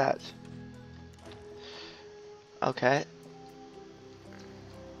 Stop that. Okay.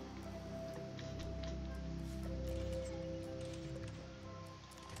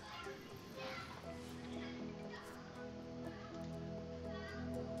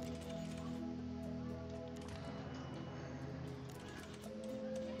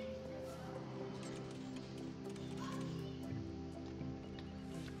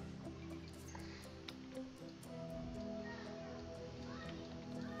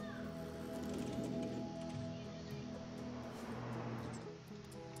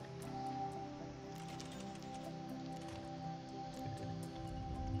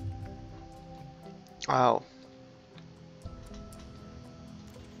 Oh.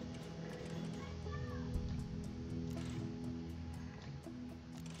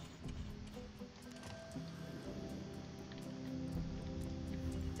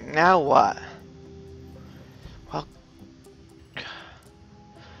 Now what? Well,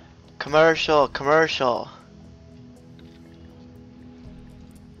 commercial.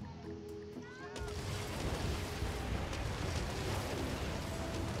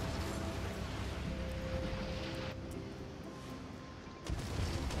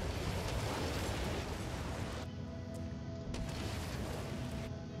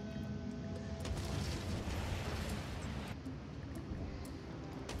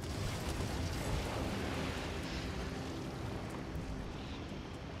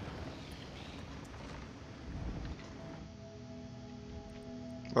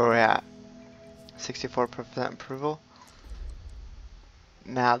 Where we're at? 64% approval.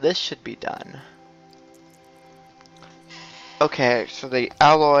 Now this should be done. Okay, so the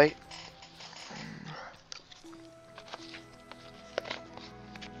alloy.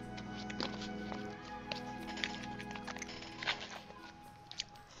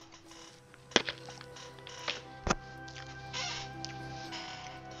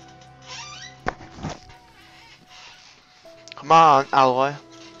 Come on, alloy.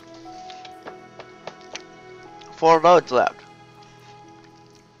 4 loads left.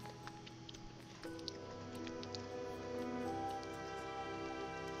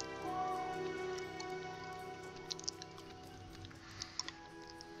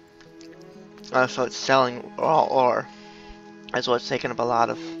 So it's selling raw ore. That's what's taking up a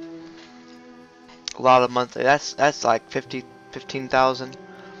lot of monthly. That's like 15,000.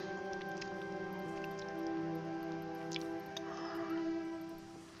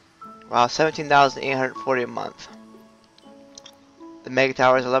 Wow, 17,840 a month. The mega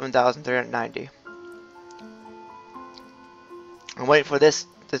tower is 11,390. I'm waiting for this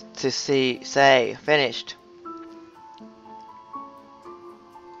to say finished.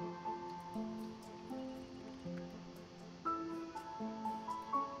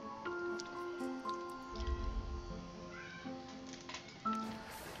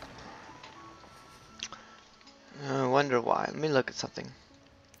 I wonder why. Let me look at something.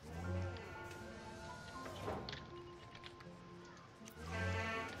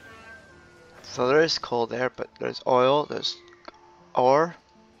 So there is coal there, but there's oil, there's ore.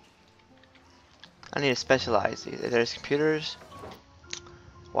 I need to specialize these. There's computers.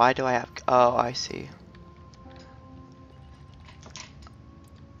 Why do I have... Oh, I see.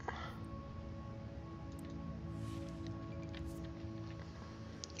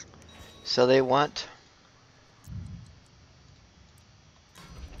 So they want...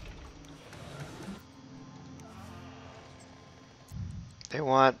 They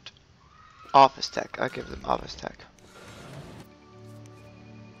want office tech. I'll give them office tech.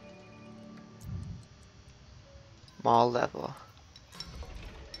 Mall level.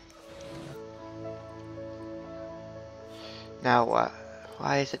 Now what?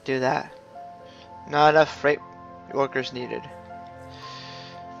 Why does it do that? Not enough freight workers needed.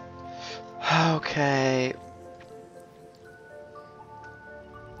 Okay.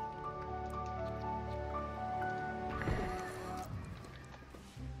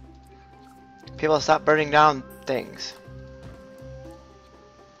 People stop burning down things.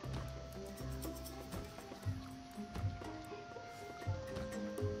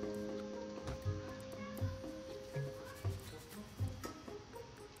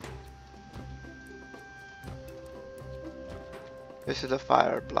 This is a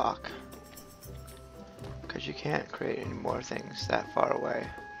fire block. Because you can't create any more things that far away.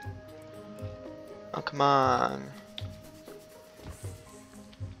 Oh, come on.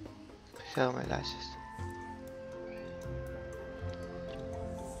 Sell my glasses.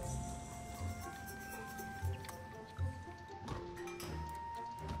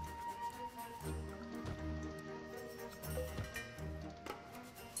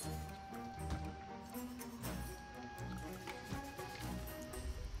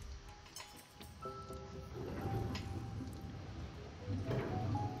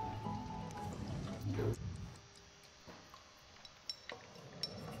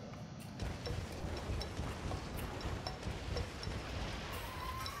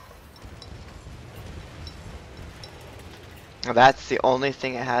 That's the only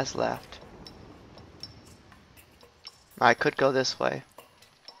thing it has left. I could go this way.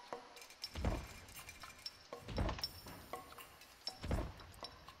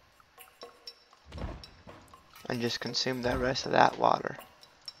 And just consume the rest of that water.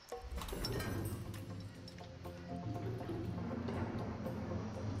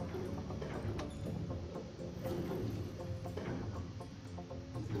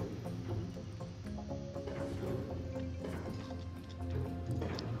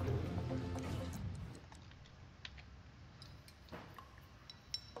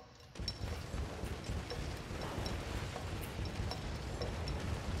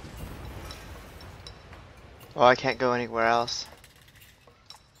 Oh, I can't go anywhere else.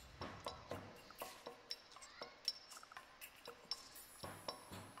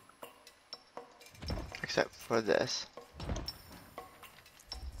 Except for this.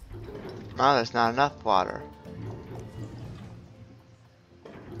 Oh, there's not enough water.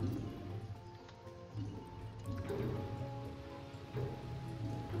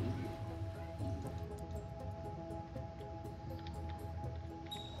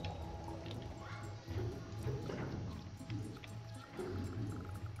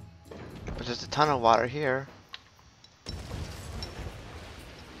 But there's a ton of water here.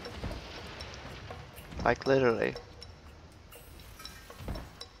 Like literally.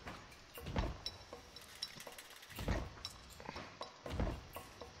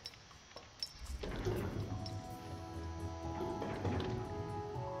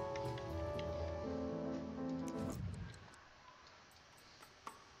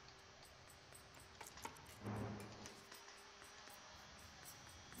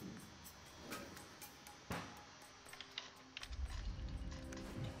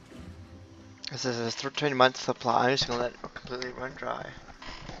 This is a 13-month supply. I'm just gonna let it completely run dry.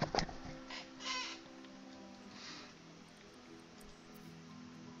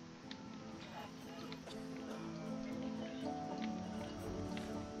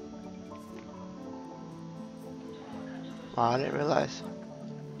 Wow, I didn't realize.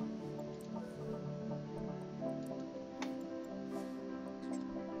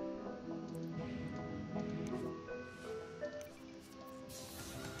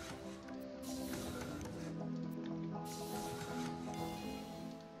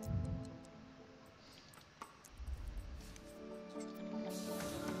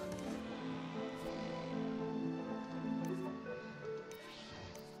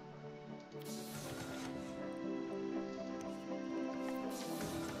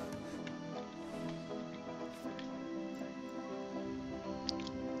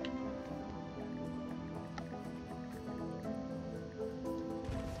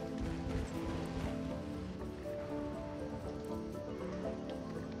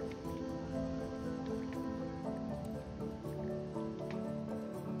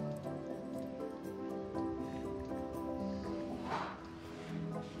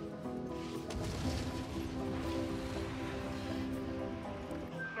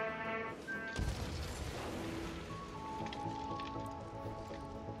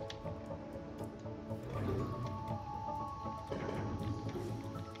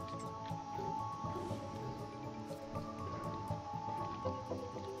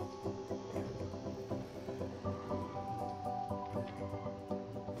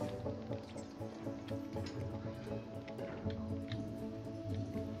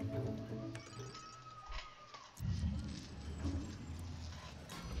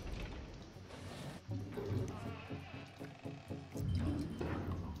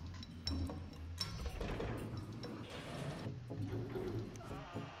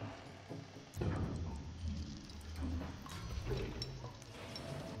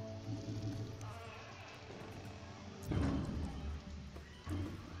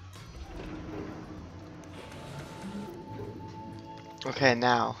 Okay,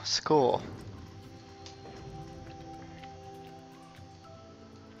 now, school.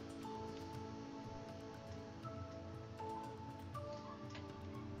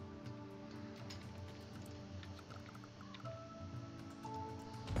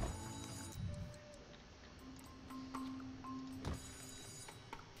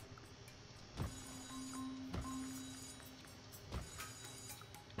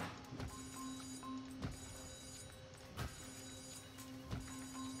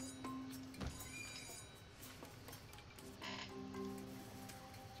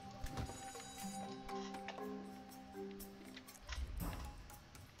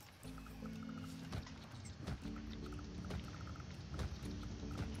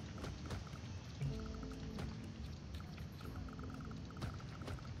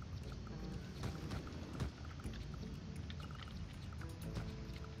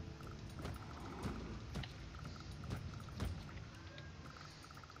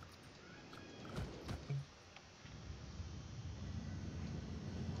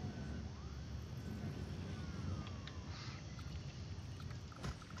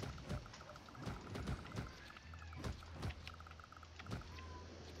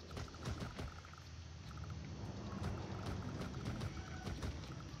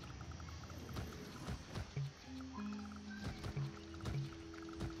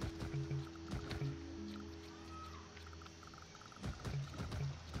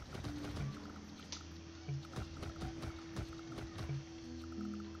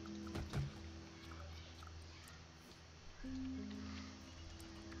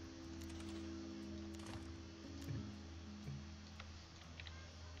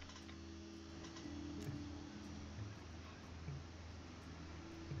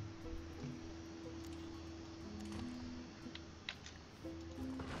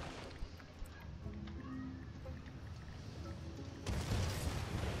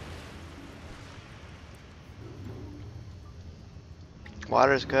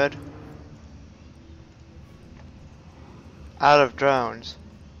 Water's good. Out of drones.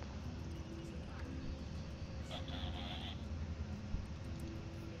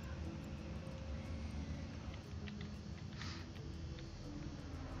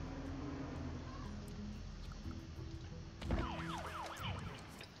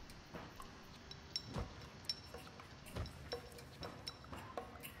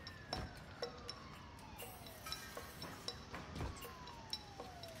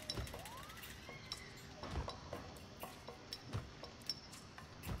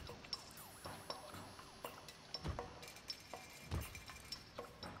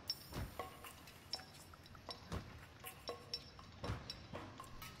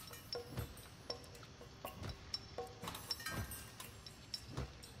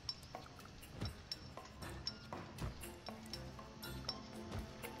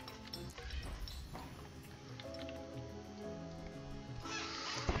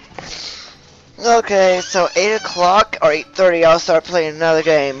 Okay, so 8 o'clock or 8:30 I'll start playing another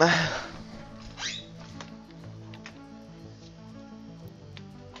game.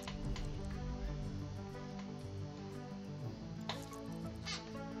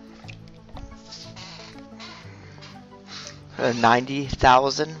 Uh,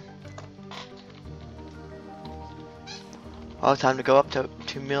 90,000. Oh, time to go up to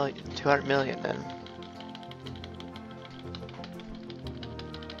 200 million then.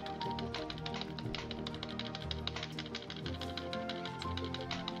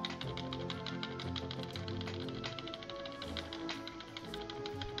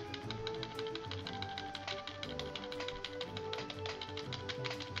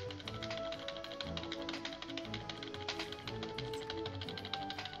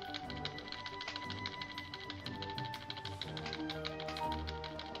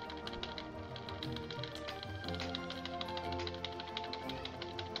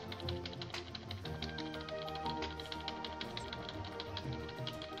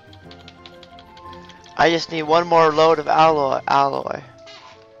 I just need one more load of alloy.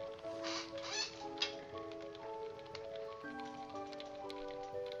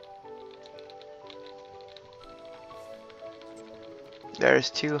 There's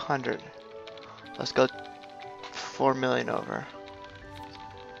 200. Let's go 4 million over.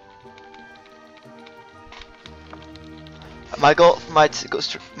 My goal,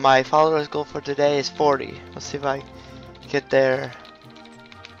 my followers' goal for today is 40. Let's see if I get there.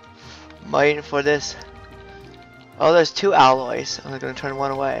 I'm waiting for this. Oh, there's 2 alloys. I'm gonna turn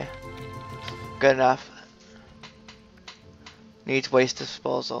one away. Good enough. Needs waste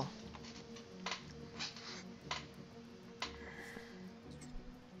disposal.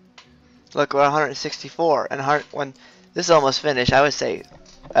 Look, we're 164, and when this is almost finished, I would say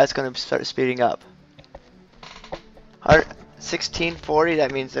that's gonna start speeding up. 1640.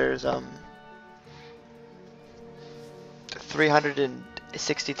 That means there's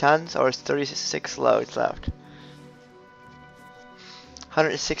 360 tons, or 36 loads left.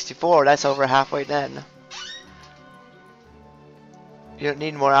 164, that's over halfway then. You don't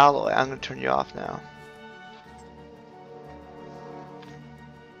need more alloy. I'm going to turn you off now.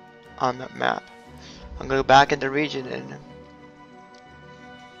 On that map. I'm going to go back into region and...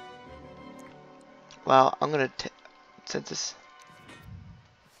 Well, I'm going to... Since this...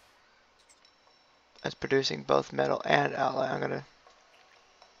 is producing both metal and alloy, I'm going to...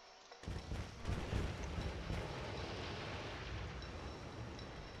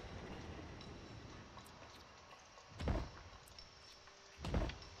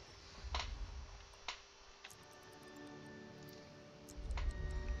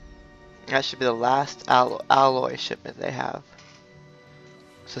 That should be the last alloy shipment they have.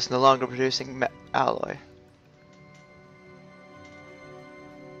 So it's no longer producing alloy.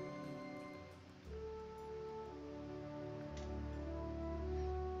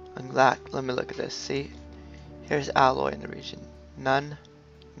 I'm glad. Let me look at this. See? Here's alloy in the region. None.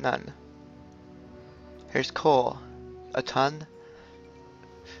 None. Here's coal. A ton.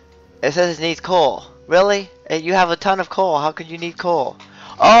 It says it needs coal. Really? You have a ton of coal. How could you need coal?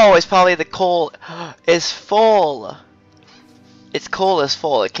 Oh, it's probably the coal is full. Its coal is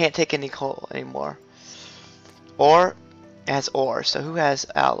full. It can't take any coal anymore. Or it has ore. So who has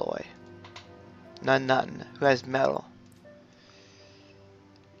alloy? None. Who has metal?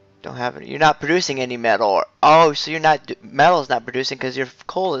 Don't have any. You're not producing any metal. Oh, so you're not. Metal's not producing because your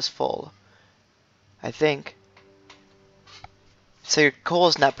coal is full. I think. So your coal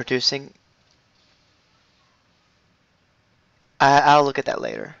is not producing. I'll look at that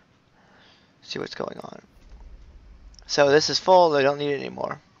later. See what's going on. So this is full. They don't need it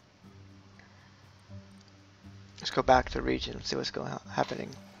anymore. Let's go back to the region and see what's happening.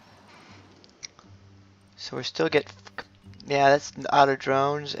 So we still get, yeah, that's out of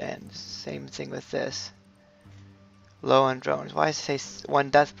drones, and same thing with this. Low on drones. Why does it say 1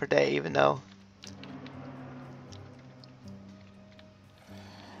 death per day, even though?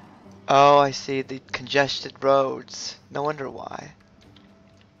 Oh, I see, the congested roads. No wonder why.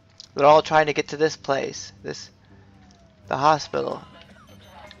 They're all trying to get to this place, the hospital.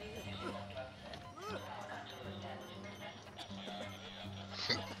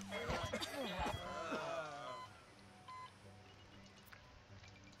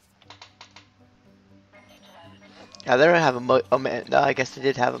 Yeah, they don't have no, I guess they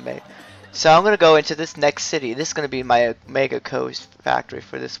did have a May. So I'm gonna go into this next city. This is gonna be my Mega Coast factory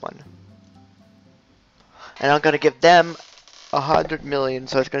for this one, and I'm gonna give them 100 million.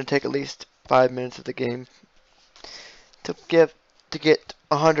 So it's gonna take at least 5 minutes of the game to get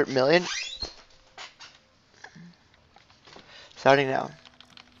 100 million. Starting now.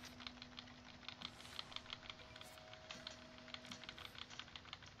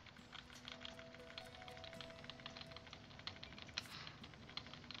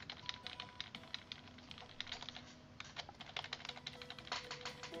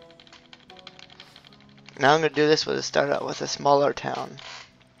 Now I'm gonna do this with a start out with a smaller town.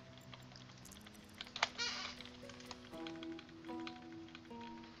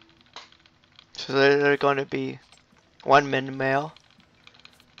 So they're going to be 1 min mail,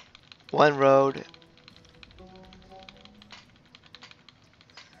 1 road,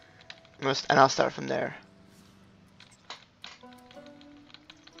 and I'll start from there.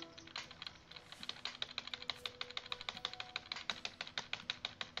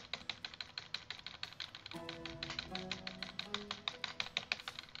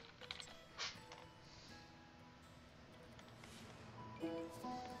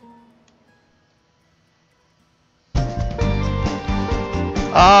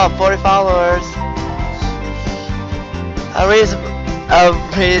 Oh, 40 followers.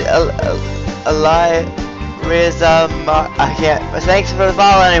 I can't. But thanks for the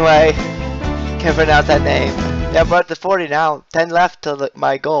follow anyway. Can't pronounce that name. Yeah, but the 40 now. 10 left to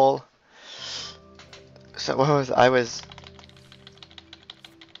my goal. So what was I was?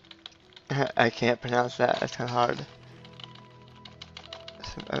 I can't pronounce that. That's kind of hard.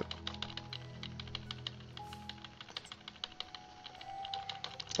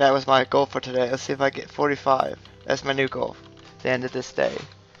 That was my goal for today. Let's see if I get 45. That's my new goal. The end of this day.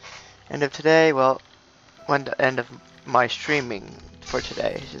 End of today, well, end of my streaming for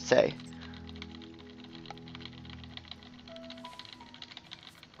today, I should say.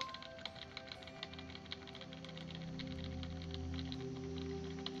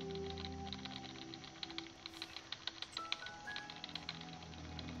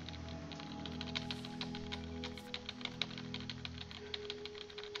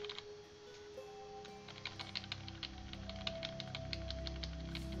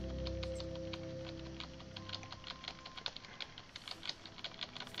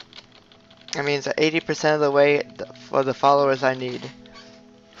 That means that 80% of the way for the followers I need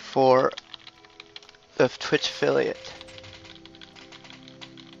for the Twitch affiliate.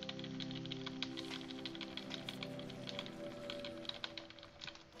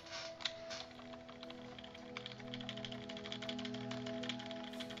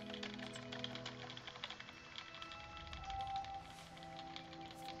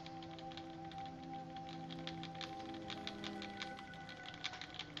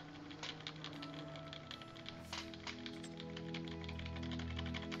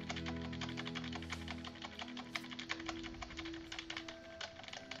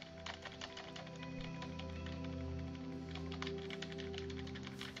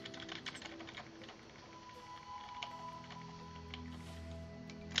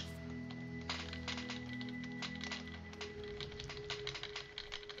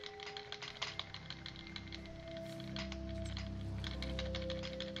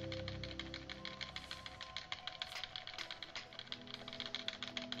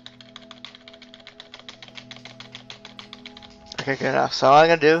 Okay, good enough. So all I'm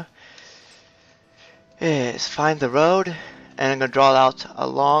gonna do is find the road, and I'm gonna draw out a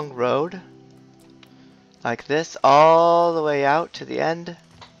long road like this all the way out to the end,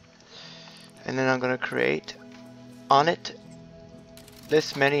 and then I'm gonna create on it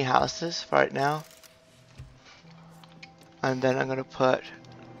this many houses right now, and then I'm gonna put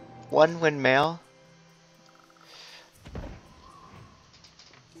 1 windmill.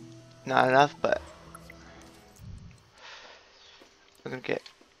 Not enough, but we're gonna get.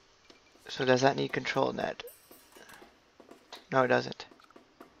 So does that need control net? No, it doesn't.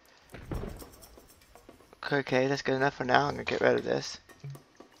 Okay, that's good enough for now. I'm gonna get rid of this.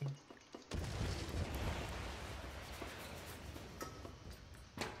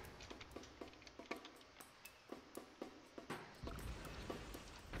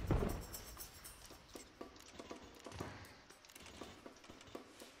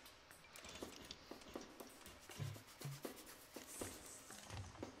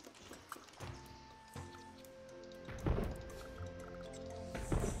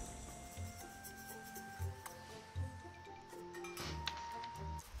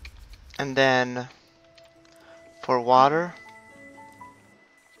 And then for water,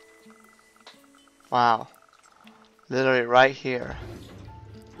 wow, literally right here.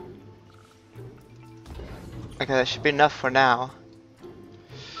 Okay, that should be enough for now.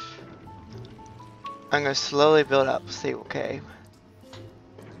 I'm gonna slowly build up. See, okay.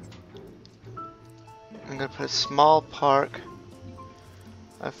 I'm gonna put a small park.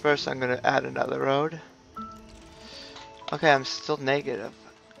 At first, I'm gonna add another road. Okay, I'm still negative.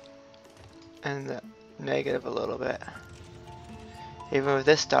 And negative a little bit. Even with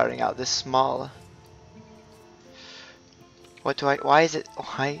this starting out this small. Why is it,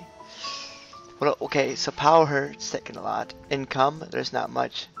 why? Well, okay, so power is taking a lot. Income, there's not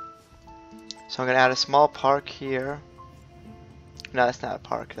much. So I'm gonna add a small park here. No, that's not a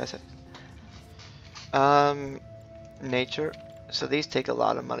park, that's it. Nature. So these take a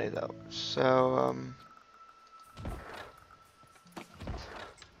lot of money though. So,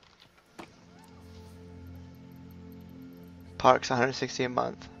 parks 160 a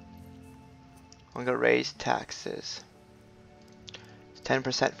month. I'm gonna raise taxes.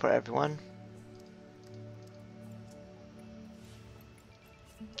 10% for everyone.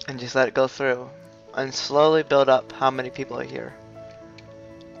 And just let it go through. And slowly build up how many people are here.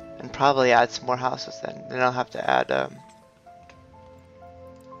 And probably add some more houses then. Then I'll have to add,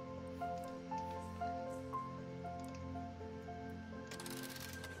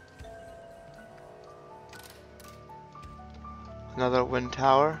 another wind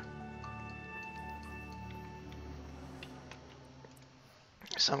tower.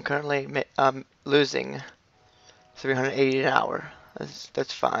 So I'm currently losing 380 an hour.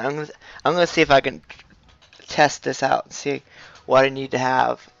 That's fine. I'm gonna see if I can test this out and see what I need to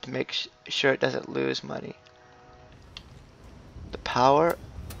have to make sure it doesn't lose money. The power's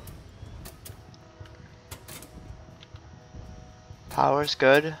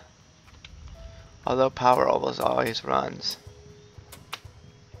good, although power almost always runs.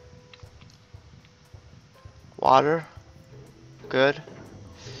 Water, good.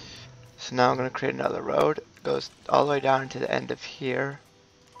 So now I'm going to create another road. It goes all the way down to the end of here.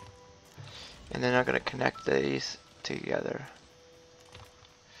 And then I'm going to connect these together.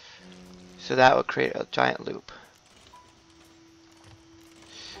 So that will create a giant loop.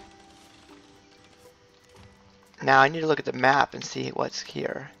 Now I need to look at the map and see what's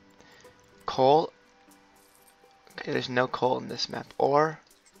here. Coal. Okay, there's no coal in this map. Ore.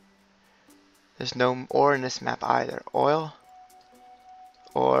 There's no ore in this map either. Oil.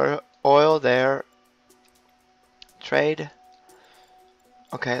 Oil there. Trade.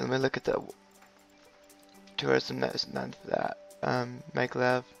 Okay, let me look at the tourism. There's none for that.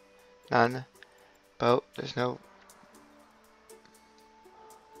 Maglev. None. Boat. There's no.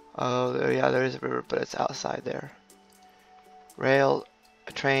 Oh, yeah, there is a river, but it's outside there. Rail.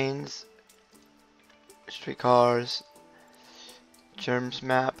 Trains. Streetcars. Germs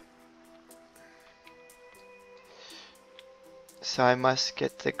map. So I must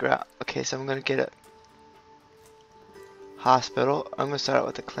get the ground. Okay, so I'm gonna get a hospital. I'm gonna start out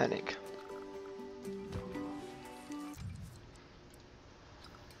with a clinic.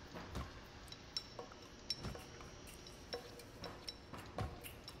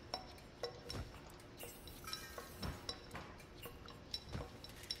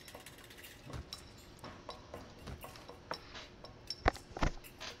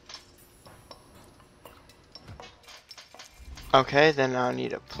 Okay, then I'll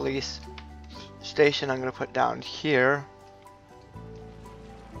need a police station. I'm gonna put down here.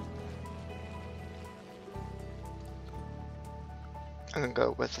 I'm gonna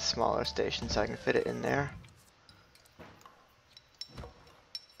go with a smaller station so I can fit it in there.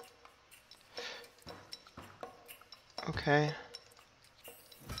 Okay.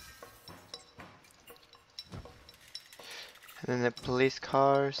 And then the police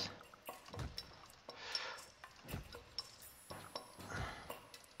cars.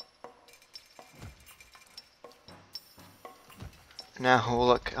 Now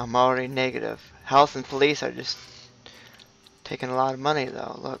look, I'm already negative. Health and police are just taking a lot of money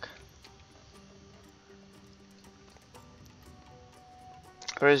though, look.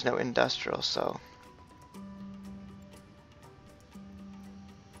 There is no industrial, so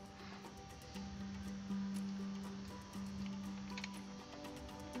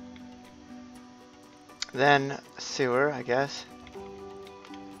Then sewer, I guess.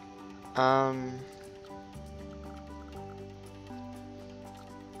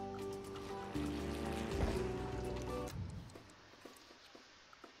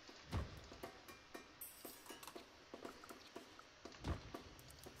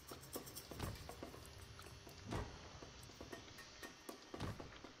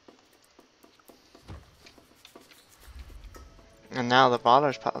 And now the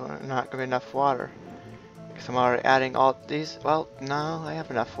bottler's probably not gonna be enough water. Because I'm already adding all these. Well, no, I have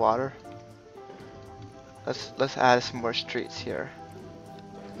enough water. Let's add some more streets here.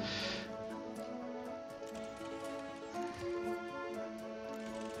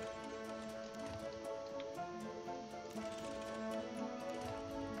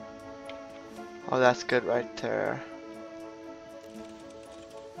 Oh, that's good right there.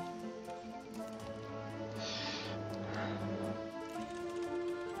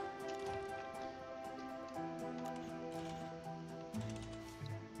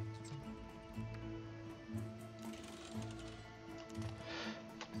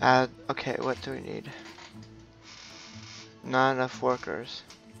 Okay, what do we need? Not enough workers.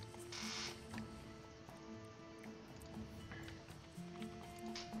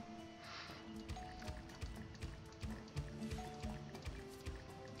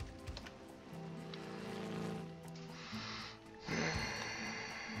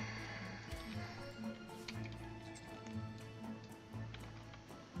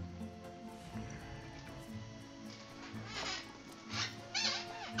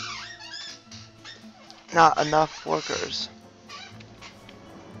 Not enough workers.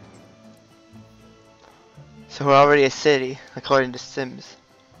 So we're already a city, according to Sims.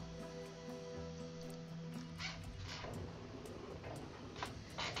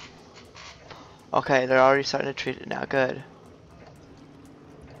 Okay, they're already starting to treat it now. Good.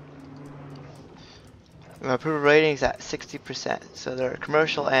 My approval rating's at 60%, so they're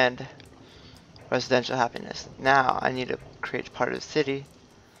commercial and residential happiness. Now I need to create part of the city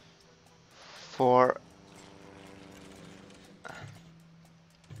for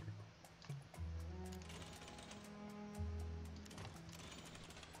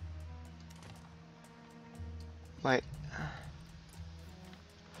wait.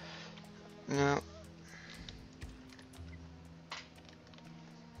 No.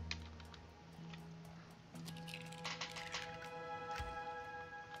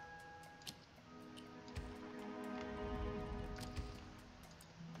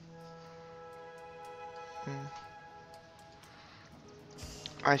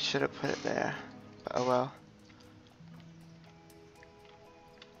 I should have put it there, but oh well.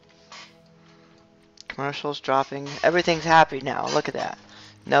 Commercials dropping. Everything's happy now. Look at that.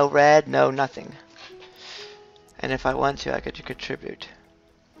 No red, no nothing. And if I want to, I could contribute.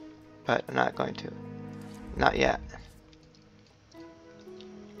 But I'm not going to. Not yet.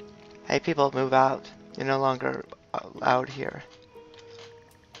 Hey people, move out. You're no longer allowed here.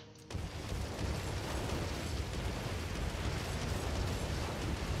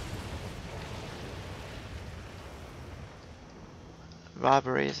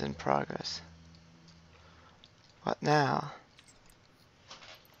 Robbery is in progress. What now?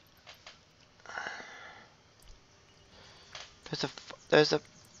 There's a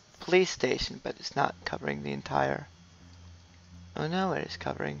police station, but it's not covering the entire. Oh no, it is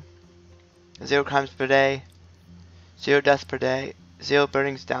covering. 0 crimes per day, 0 deaths per day, 0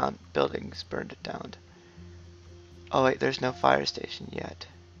 burnings down, buildings burned down. Oh wait, there's no fire station yet.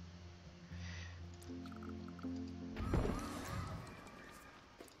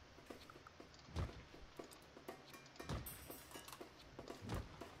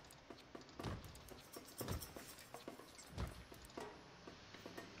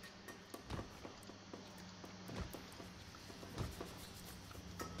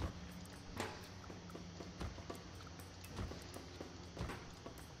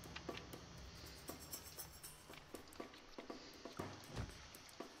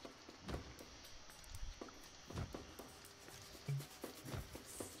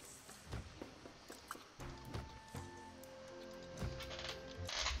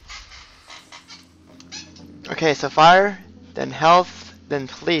 Okay, so fire, then health, then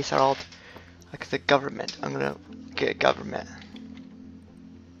police are all like the government. I'm gonna get government.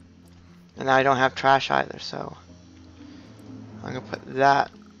 And I don't have trash either, so I'm gonna put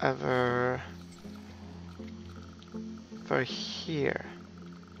that over for here.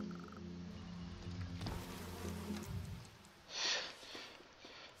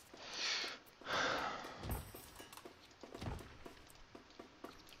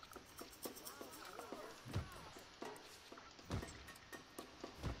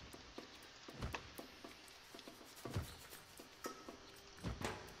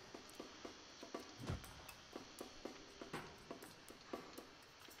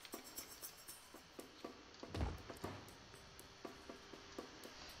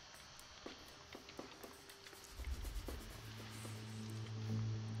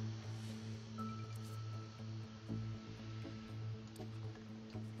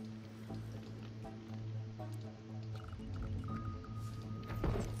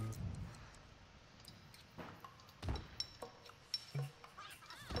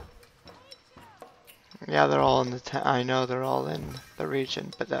 Yeah, they're all in the I know they're all in the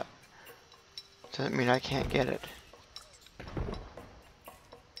region, but that doesn't mean I can't get it.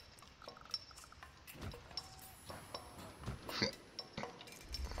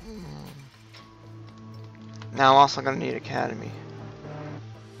 Now I'm also gonna need Academy.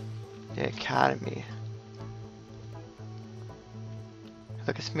 The Academy.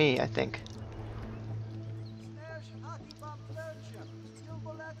 Look, it's me, I think.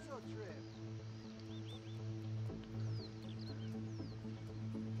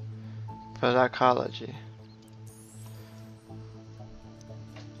 For psychology.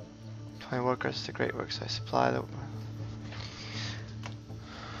 20 workers to great works. I supply the.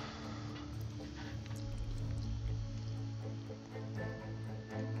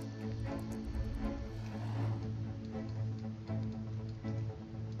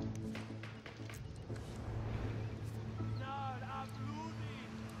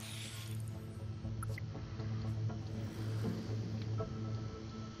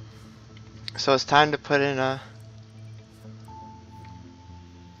 So it's time to put in a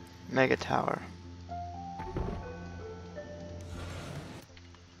mega tower.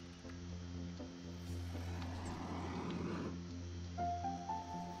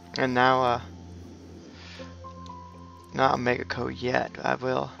 And now, not Omega Code yet. I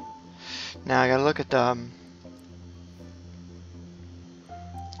will. Now I gotta look at the,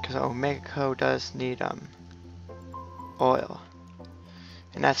 because Omega Code does need oil,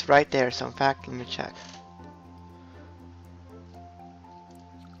 and that's right there. So in fact, let me check.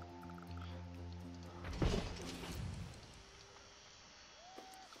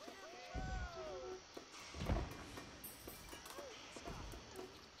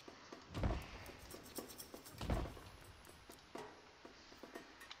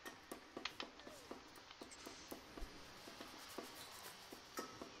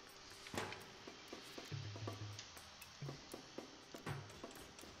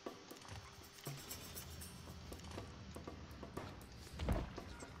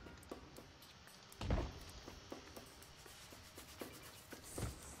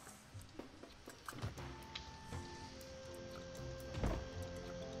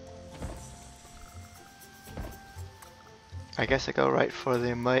 I guess I go right for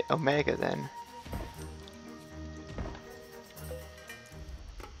the Omega then.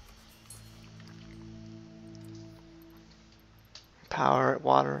 Power,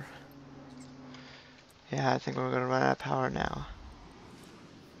 water. Yeah, I think we're gonna run out of power now.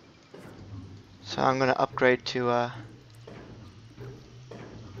 So I'm gonna upgrade to well,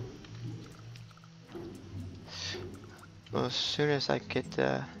 as soon as I get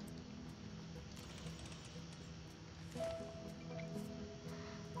the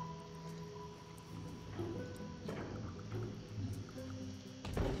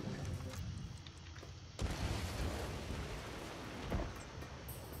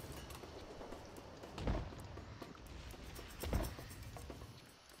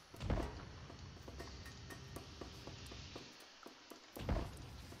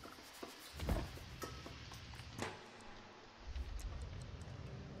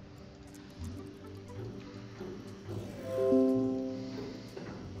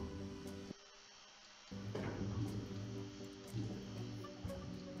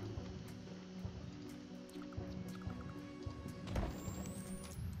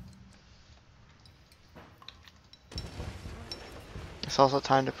it's also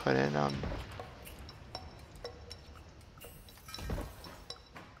time to put in oh,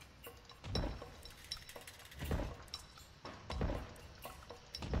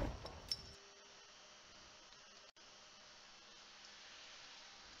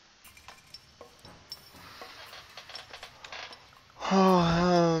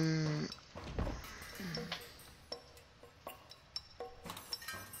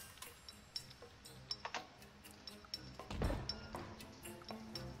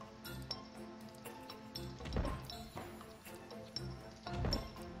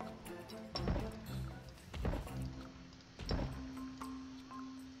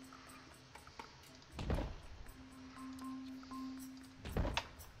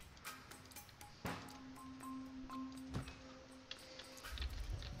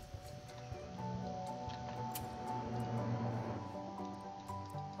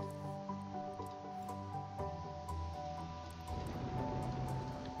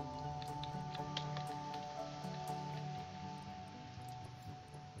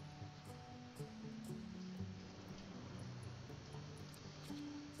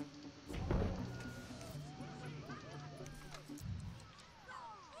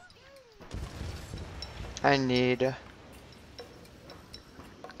 I need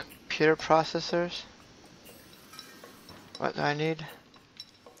computer processors. What do I need?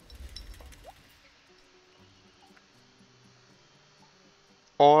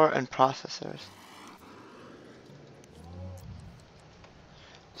 Ore and processors.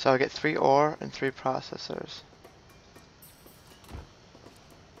 So I get 3 ore and 3 processors.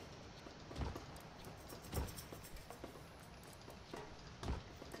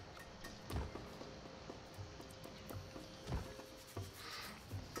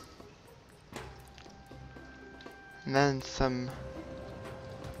 And then some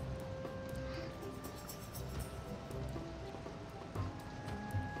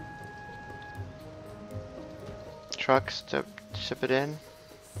trucks to ship it in.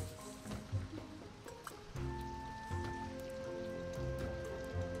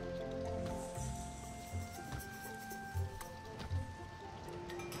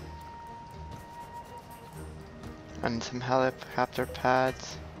 And some helicopter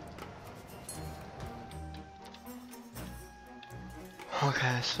pads.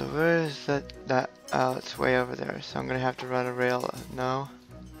 Okay, so where is that? Oh, it's way over there. So I'm gonna have to run a rail. No,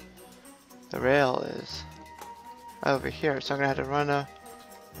 the rail is over here. So I'm gonna have to run a.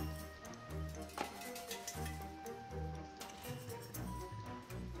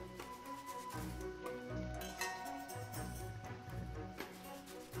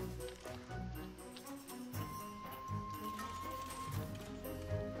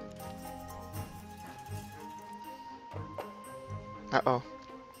 Uh-oh.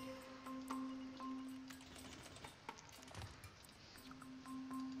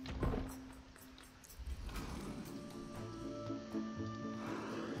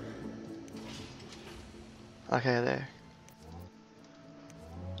 Okay, there.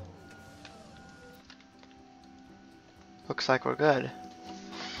 Looks like we're good.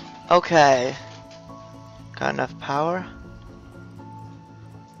 Okay. Got enough power?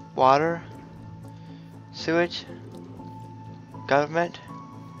 Water? Sewage? Government?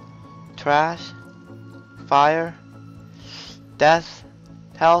 Trash? Fire? Death?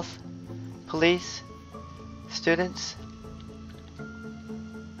 Health? Police? Students?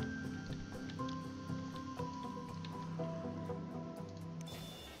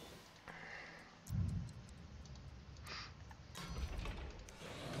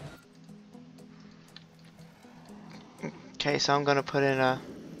 Okay, so I'm gonna put in an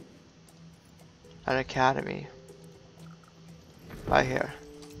academy right here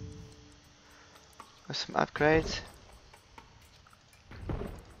with some upgrades.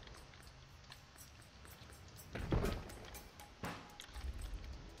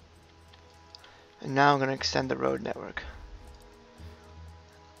 And now I'm gonna extend the road network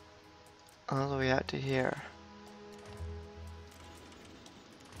all the way out to here.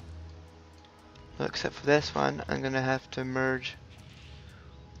 Except for this one, I'm gonna have to merge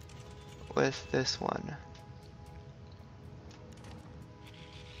with this one.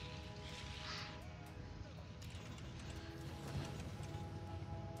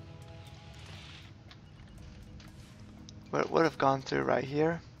 But it would have gone through right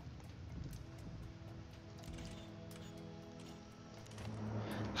here.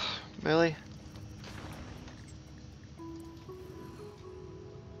 Really?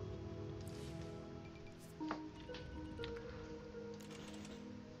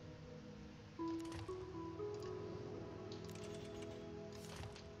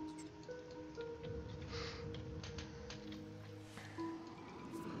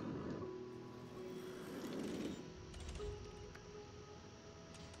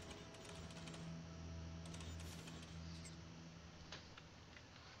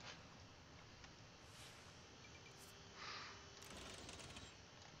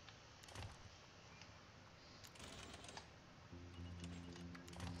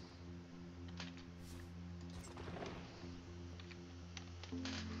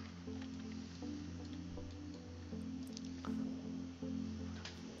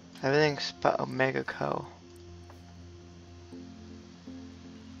 Everything's but Omega Co.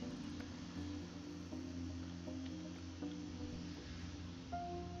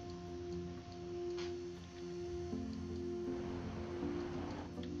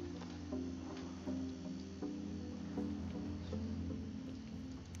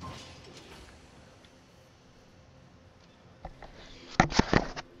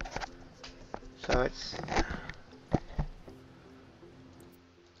 So it's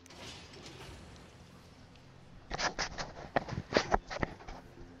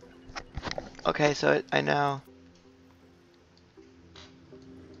okay, so I know.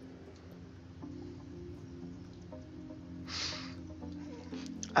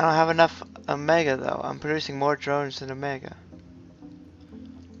 I don't have enough Omega though. I'm producing more drones than Omega.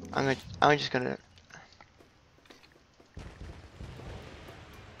 I'm just gonna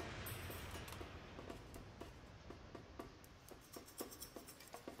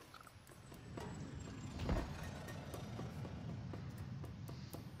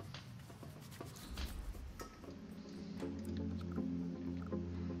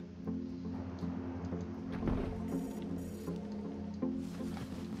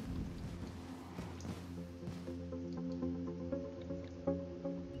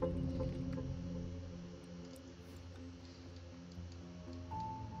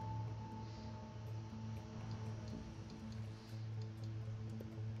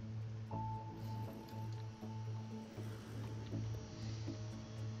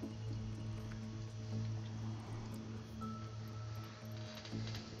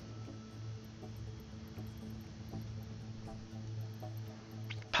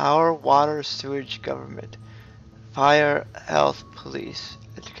Power, water, sewage, government, fire, health, police,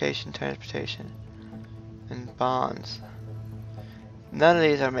 education, transportation, and bonds. None of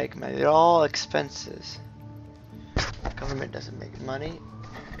these are making money. They're all expenses. Government doesn't make money.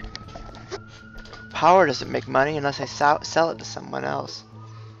 Power doesn't make money unless I sell it to someone else.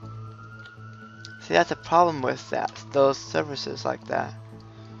 See, that's a problem with those services like that.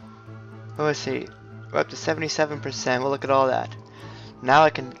 Oh, let's see. We're up to 77%. We'll look at all that. Now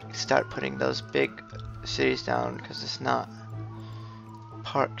I can start putting those big cities down because it's not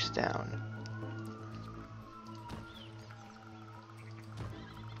parks down.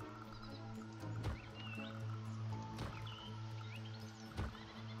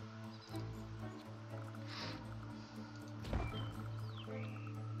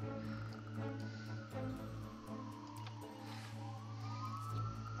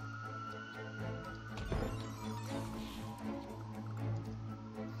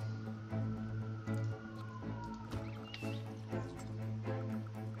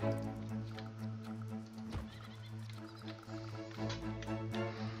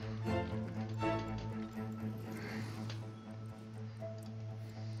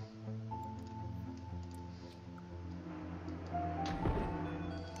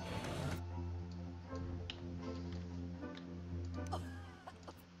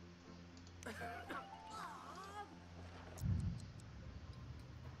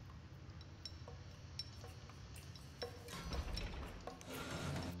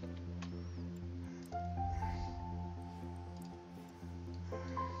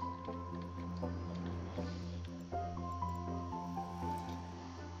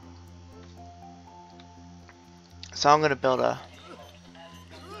 So I'm gonna build a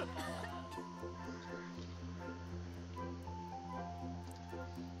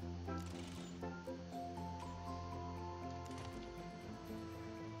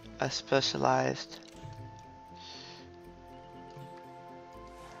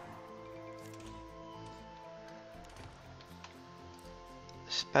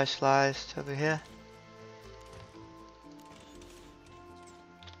specialized over here.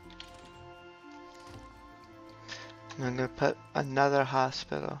 And I'm gonna put another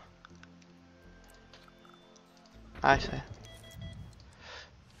hospital. Actually,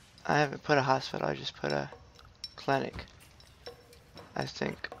 I haven't put a hospital, I just put a clinic, I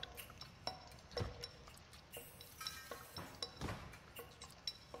think.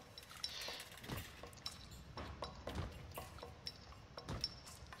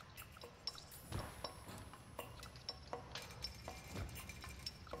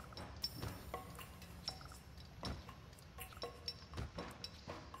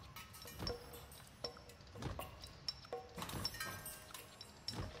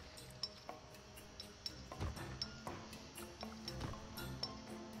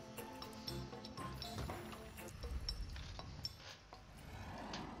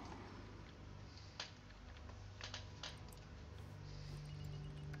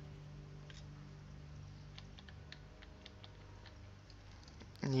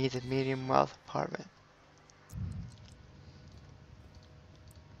 Needs a medium wealth apartment.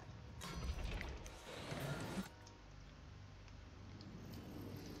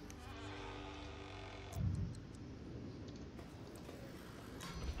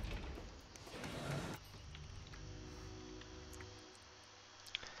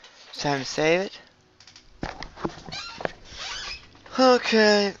 It's time to save it.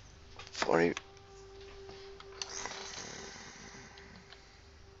 Okay, 40.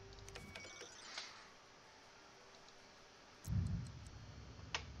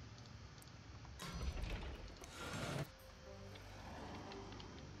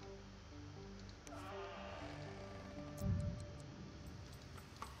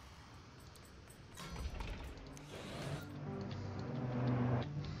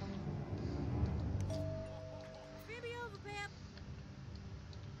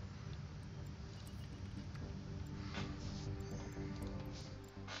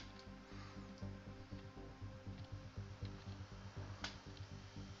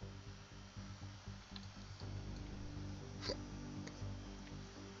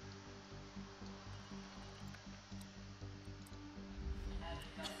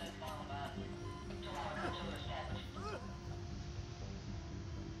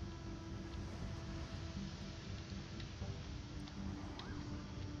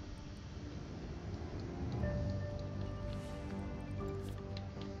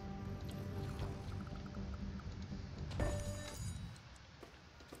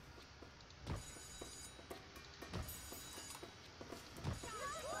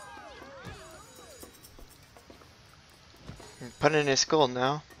 Put it in his school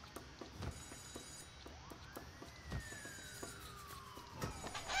now.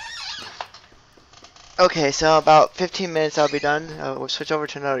 Okay, so about 15 minutes I'll be done. We'll switch over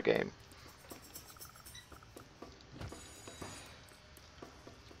to another game.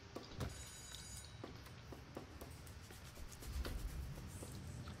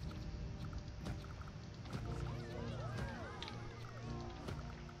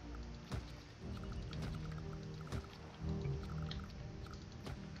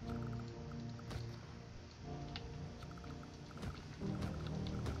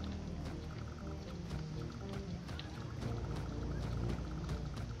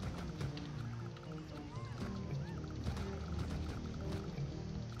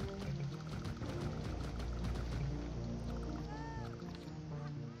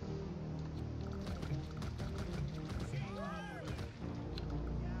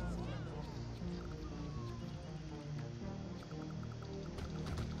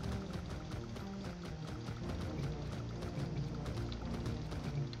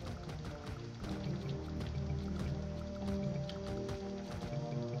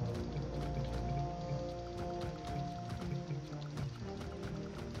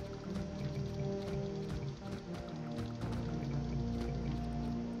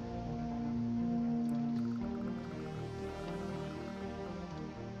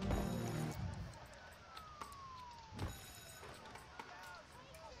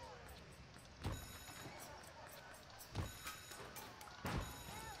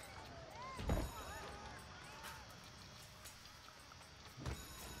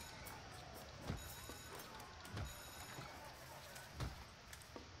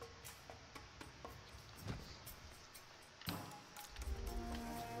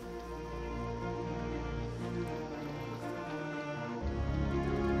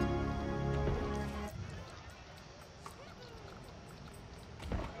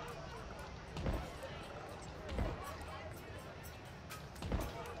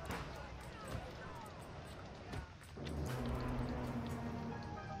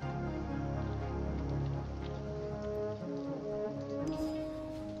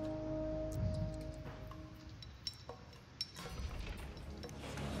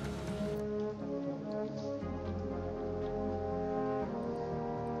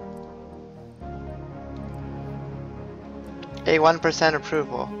 A 1%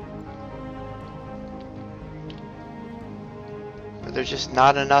 approval. But there's just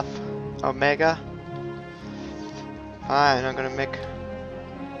not enough Omega. Fine, I'm gonna make...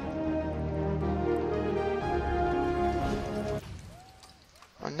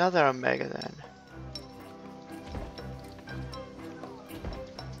 another Omega then.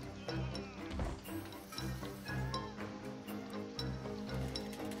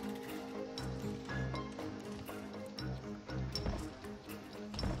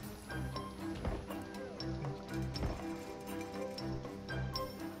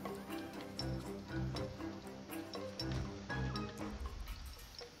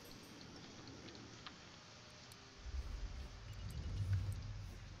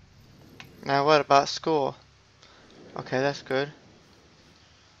 Now what about school? Okay, that's good.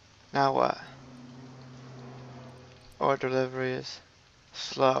 Now what? Or delivery is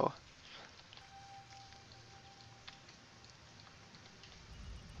slow.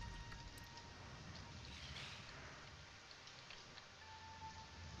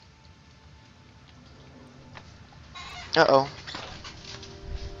 Uh-oh.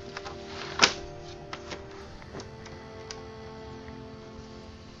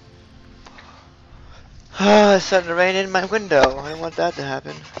 It started to rain in my window. I don't want that to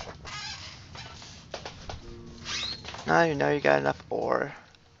happen. Now you know you got enough ore.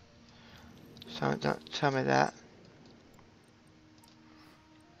 So don't tell me that.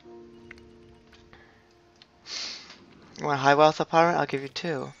 You want a high wealth apartment? I'll give you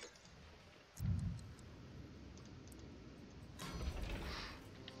 2.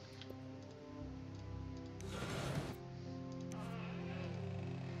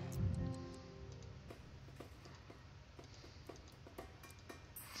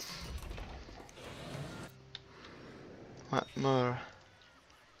 What more?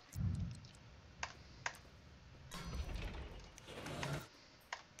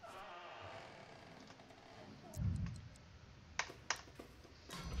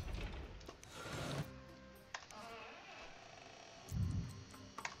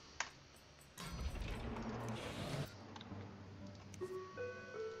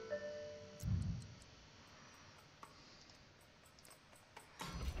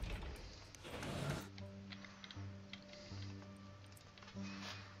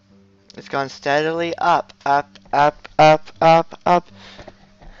 It's gone steadily up, up, up, up, up, up.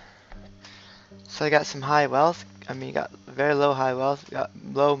 So I got some high wealth. I mean, you got very low high wealth. You got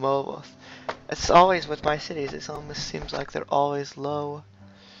low mobile. It's always with my cities. It almost seems like they're always low.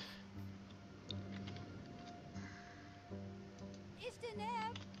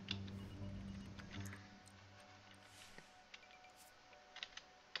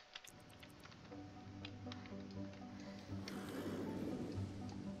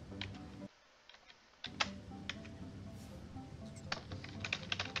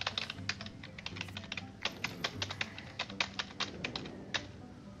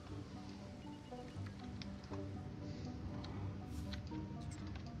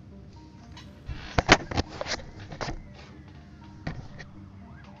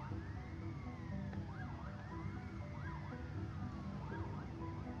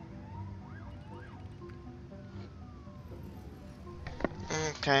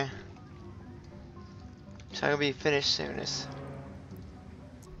 Okay. So I'm gonna be finished soonest.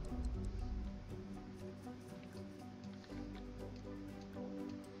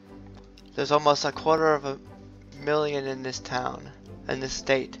 There's almost a quarter of a million in this town, in this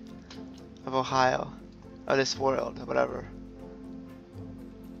state of Ohio, or this world, or whatever.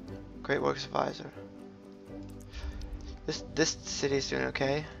 Great Works Advisor. This city's doing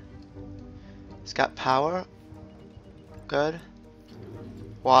okay. It's got power. Good.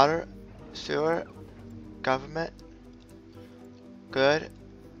 Water, sewer, government. Good.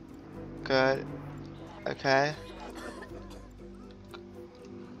 Good. Okay.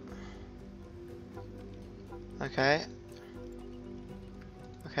 Okay.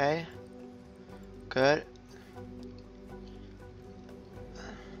 Okay. Good.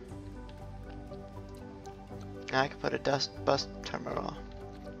 Now I can put a bus terminal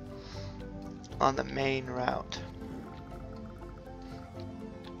on the main route.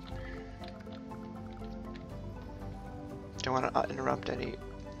 Don't want to interrupt any.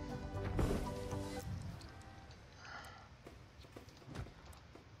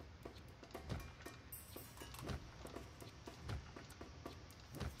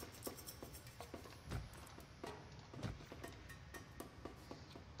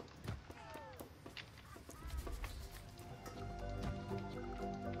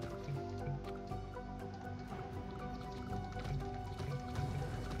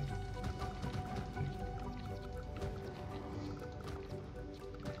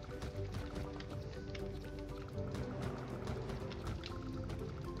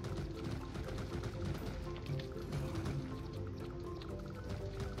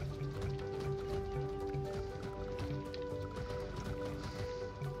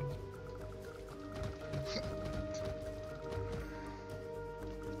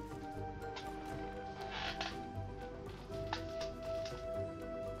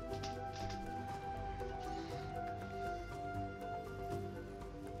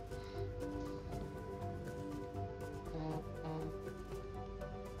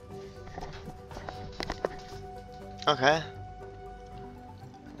 Okay.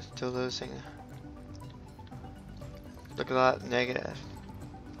 Still losing. Look at that negative.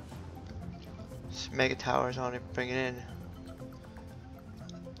 This mega tower's only bringing in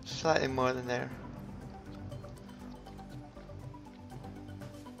slightly more than there.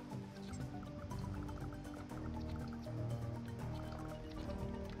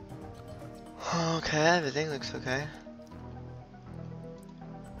 Okay, everything looks okay.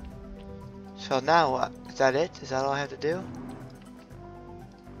 So now what? Is that it? Is that all I have to do?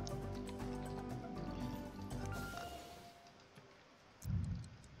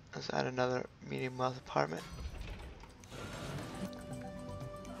 Let's add another medium wealth apartment.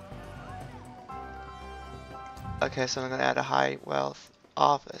 Okay, so I'm gonna add a high wealth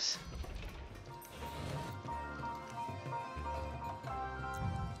office.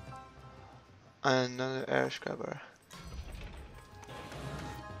 And another air scrubber.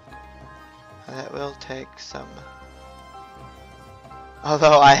 And that will take some.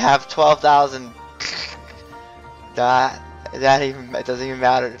 Although I have 12,000. that even, it doesn't even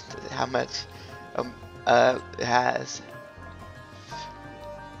matter how much it has.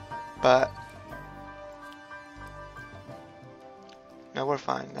 But no, we're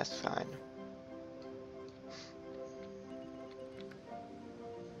fine. That's fine.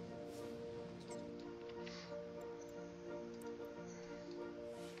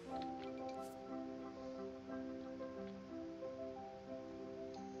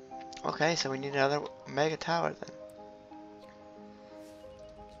 Okay, so we need another mega tower then.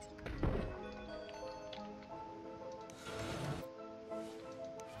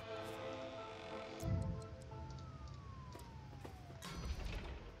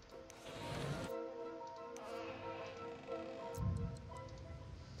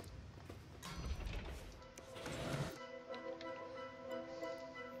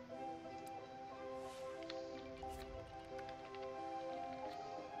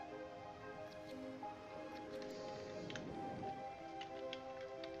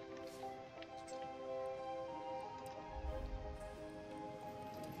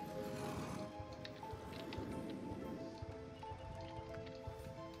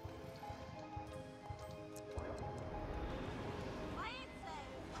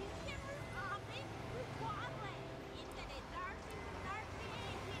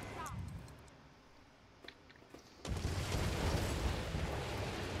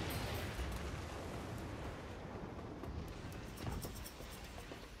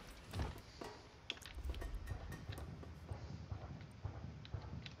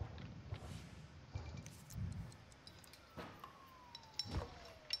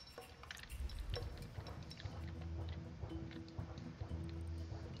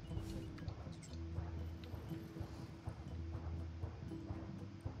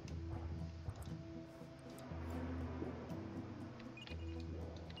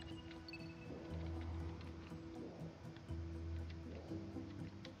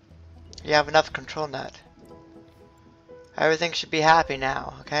 You have enough control net. Everything should be happy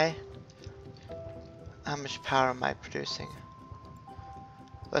now, okay? How much power am I producing?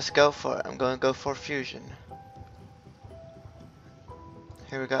 Let's go for it. I'm going to go for fusion.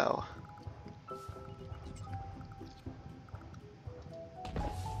 Here we go.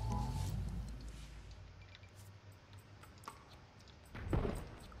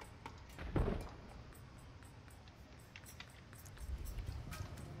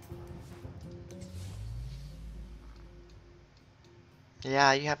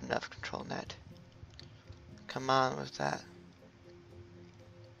 Yeah, you have enough control net. Come on with that.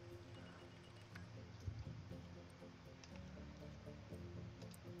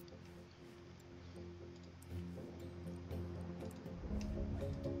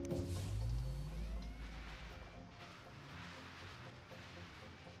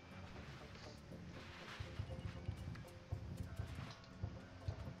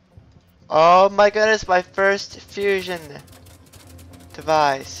 Oh my goodness, my first fusion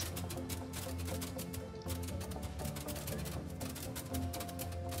device.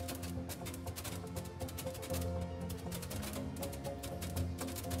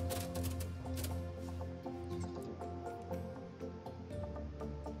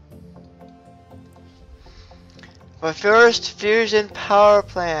 My first fusion power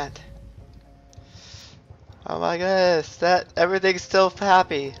plant. Oh my goodness, that everything's still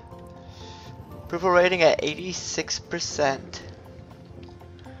happy. Approval rating at 86%.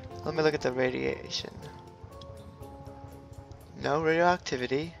 Let me look at the radiation. No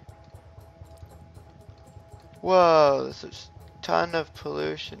radioactivity. Whoa, there's a ton of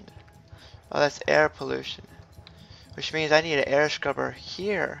pollution. Oh, that's air pollution. Which means I need an air scrubber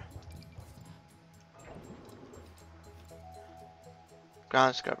here.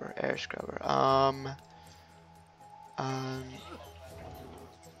 Ground scrubber, air scrubber.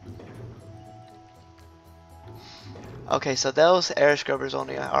 Okay, so those air scrubbers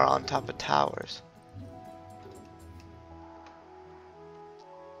only are on top of towers.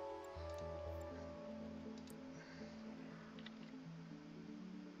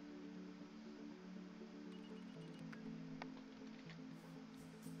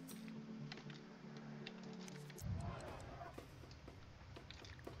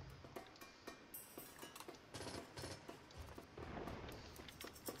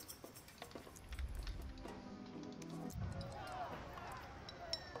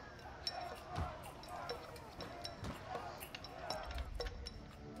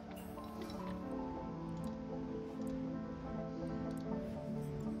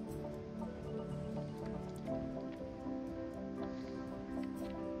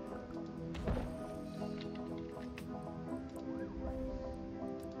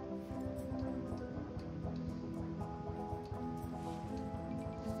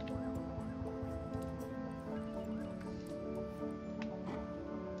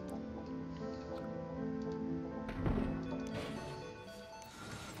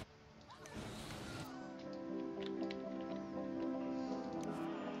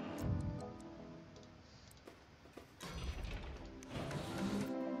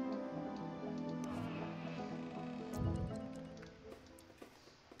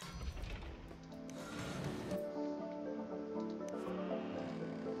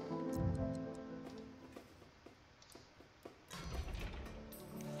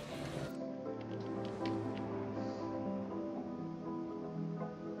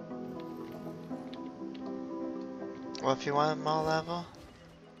 Well, if you want them all level.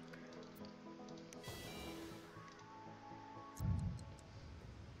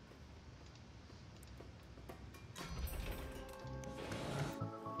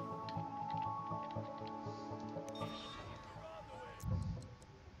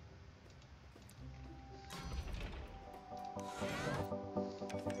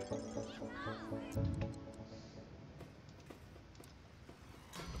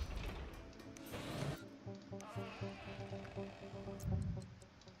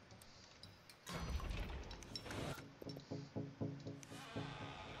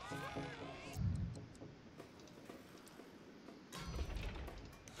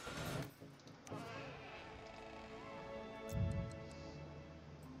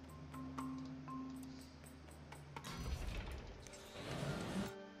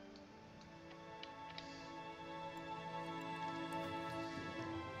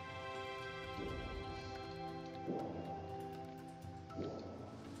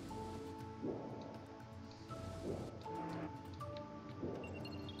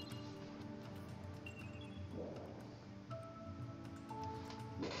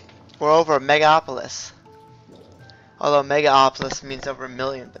 We're over Megapolis. Although Megapolis means over a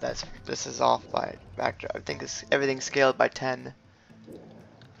million, but this is off by factor. I think everything's scaled by 10.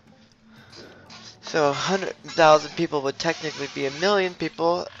 So 100,000 people would technically be a million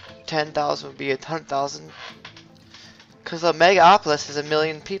people. 10,000 would be 100,000. Because a Megapolis is a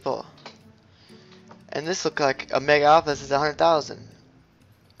million people. And this looks like a Megapolis is 100,000.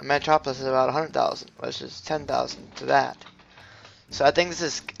 A Metropolis is about 100,000, which is 10,000 to that. So I think this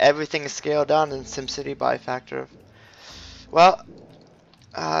is everything is scaled down in SimCity by a factor of. Well,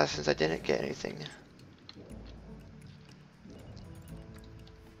 since I didn't get anything.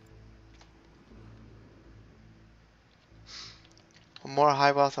 More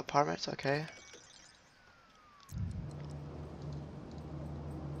high wealth apartments, okay.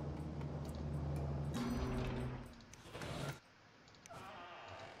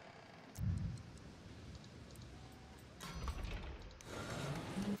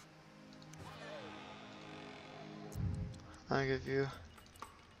 I'll give you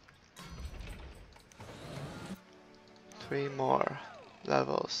 3 more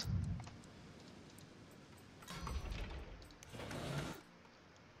levels.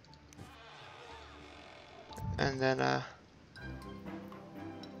 And then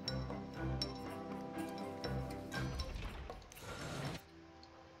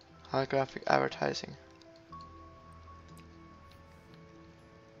holographic advertising.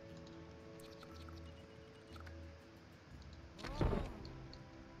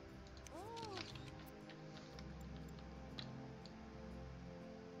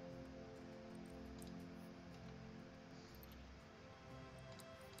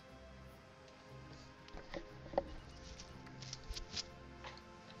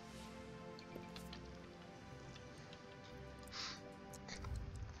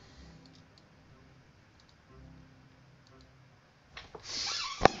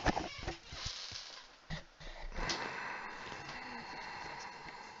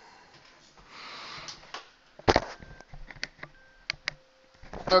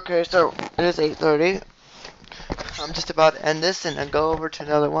 Okay, so it is 8:30. I'm just about to end this and then go over to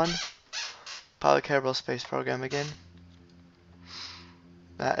another one. Probably Kerbal Space Program again.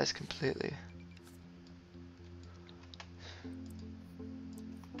 That is completely.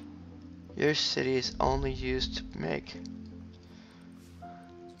 Your city is only used to make.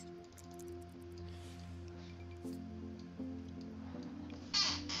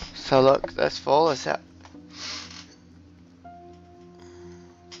 So look, that's full. Is that?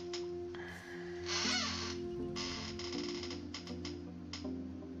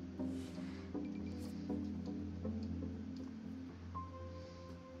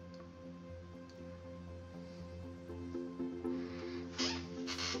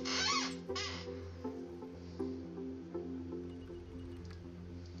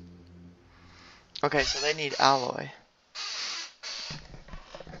 Okay, so they need alloy.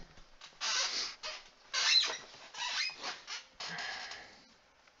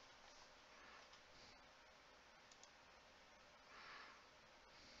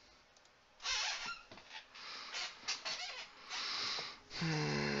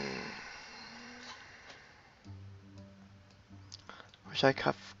 Which I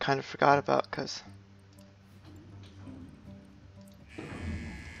kind of forgot about because.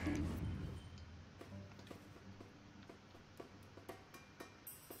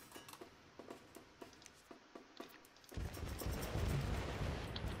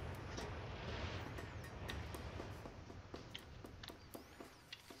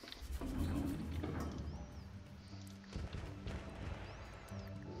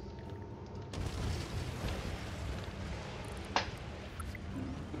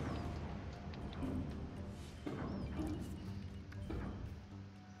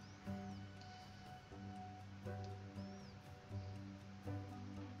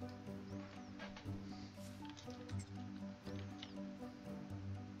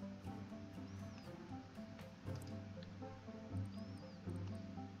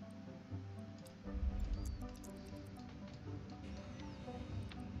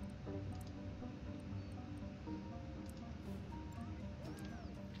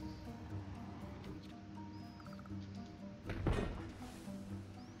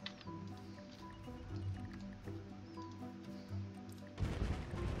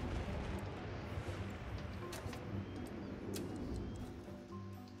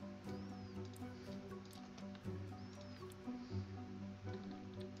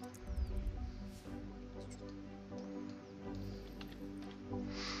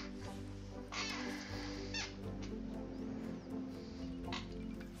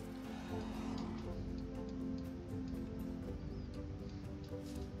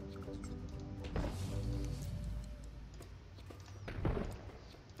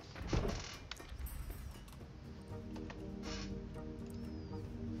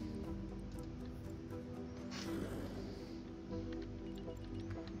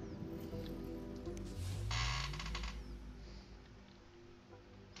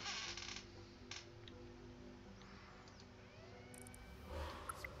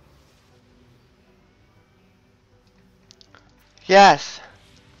 Yes!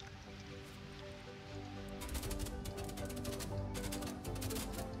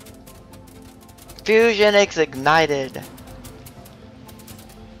 Fusion is ignited.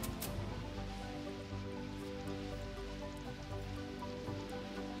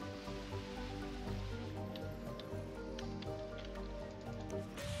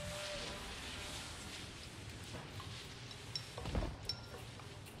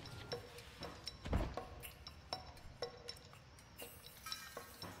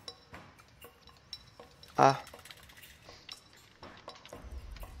 Ah.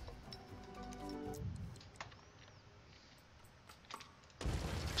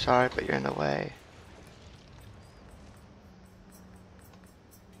 Sorry, but you're in the way.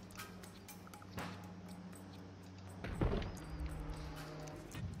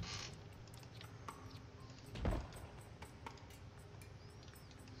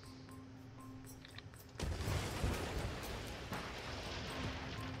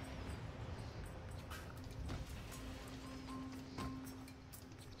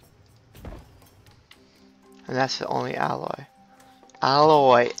 And that's the only alloy.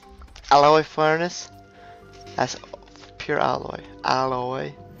 Alloy furnace? That's pure alloy.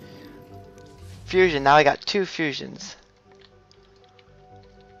 Alloy. Fusion, now I got 2 fusions.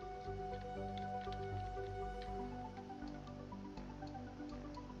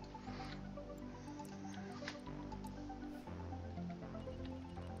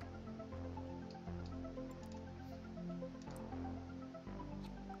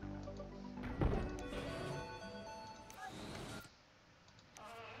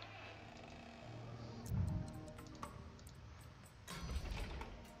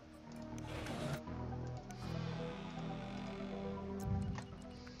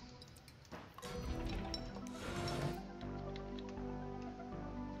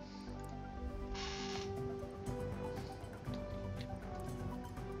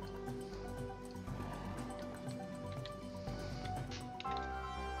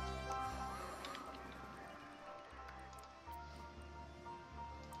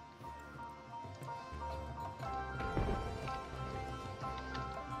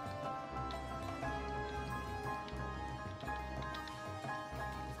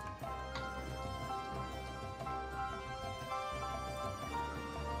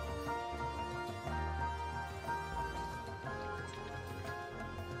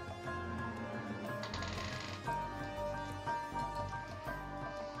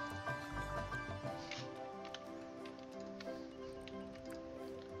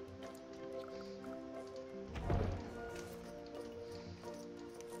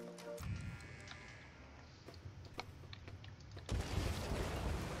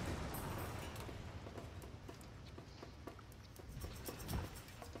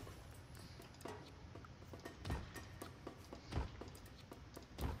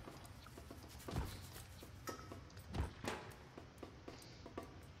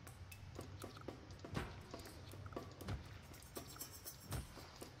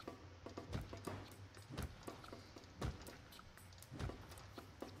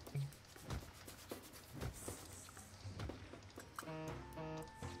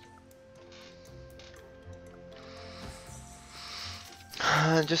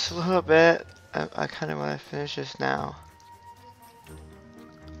 Just a little bit. I kind of want to finish this now.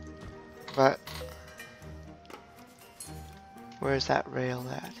 But where's that rail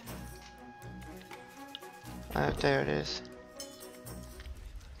at? Oh, there it is.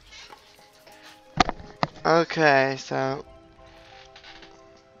 Okay, so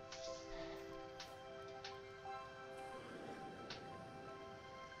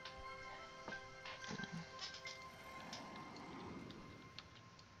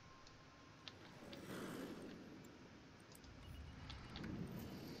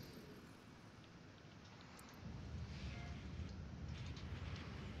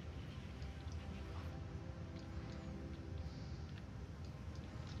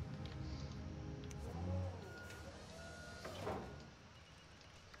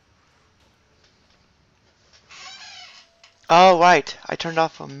oh right, I turned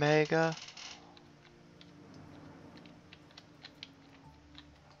off Omega.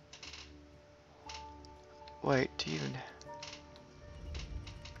 Wait, do you?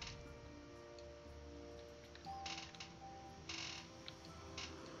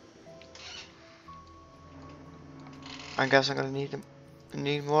 I guess I'm gonna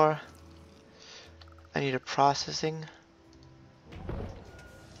need more. I need a processing.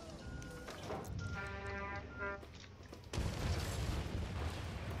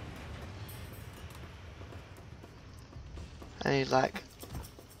 I need like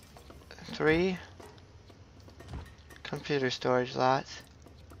 3. computer storage slots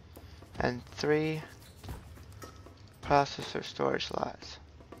and 3 processor storage slots.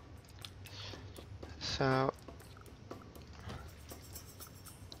 So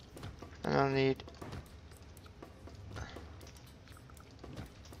I don't need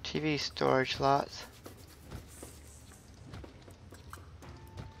TV storage slots.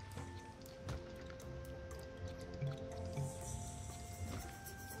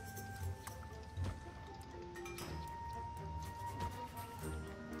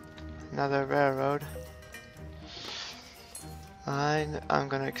 Another railroad line. I'm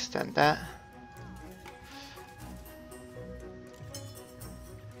gonna extend that.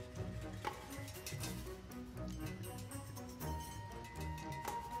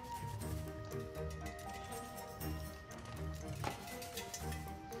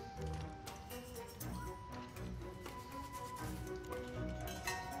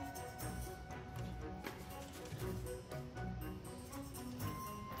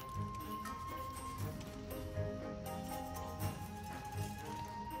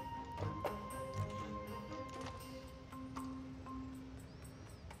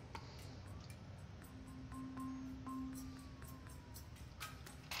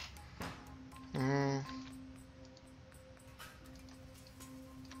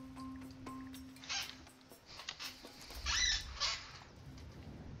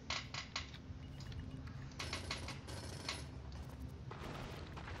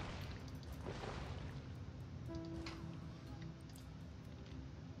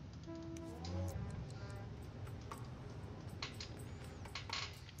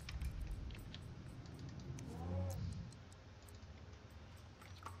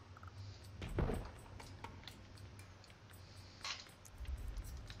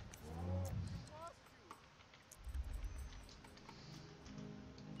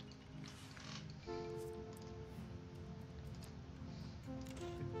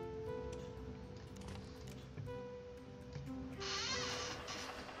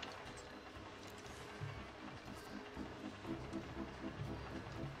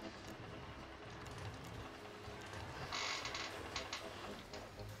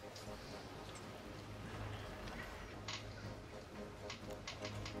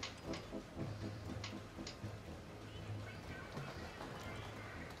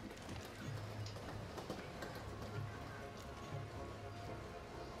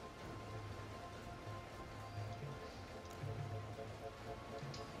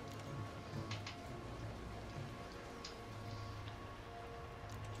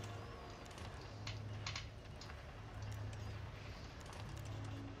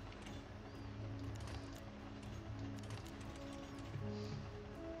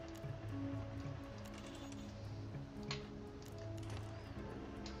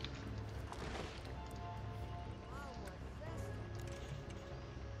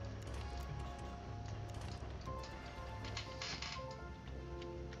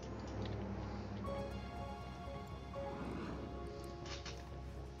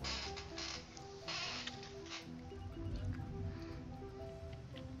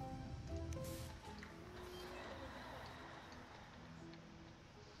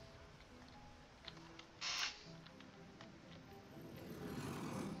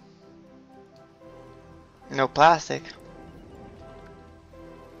 No plastic.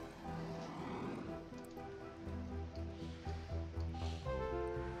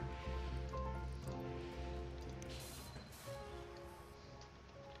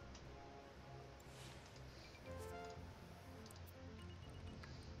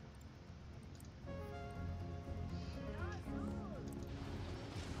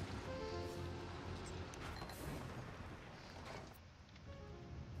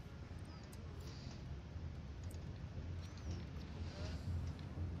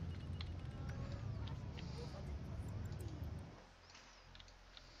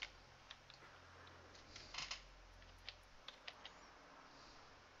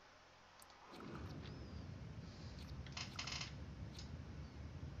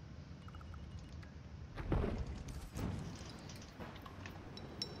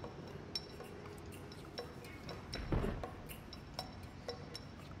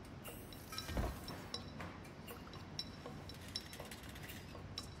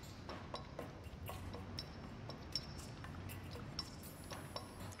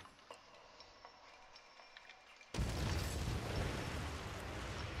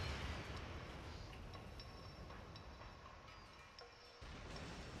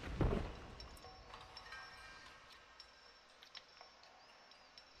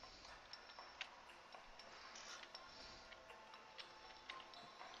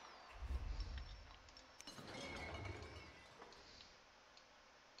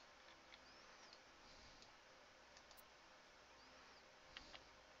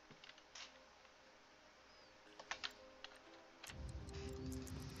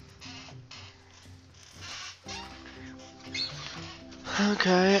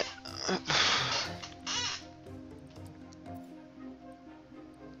 Okay.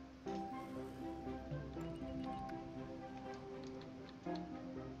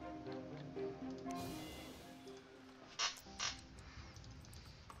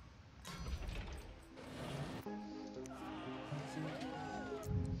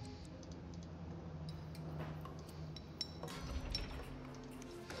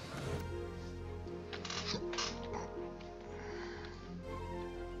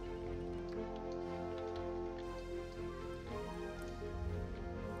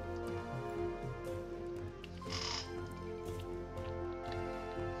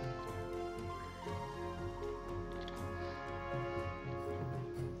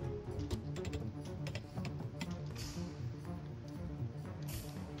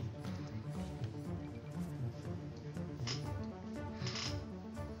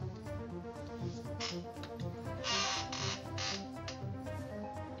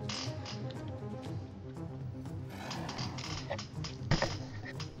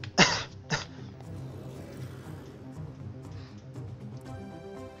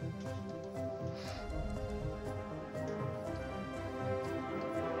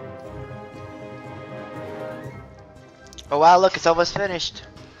 Oh wow, look, it's almost finished.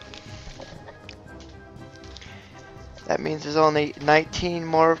 That means there's only 19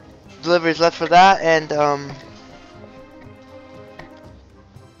 more deliveries left for that, and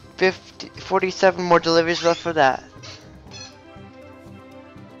 47 more deliveries left for that.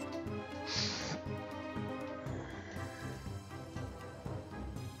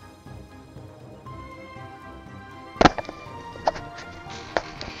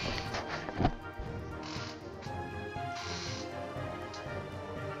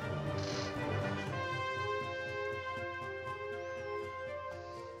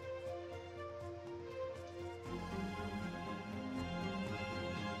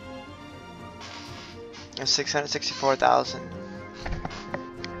 And 664,000.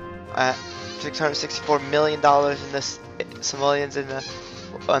 $664 million in this civilians in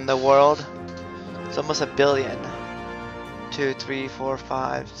the world. It's almost a billion. 2, 3, 4,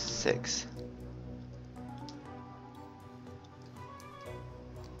 5, 6.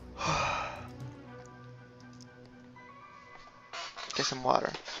 Get some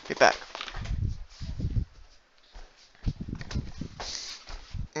water. Be back.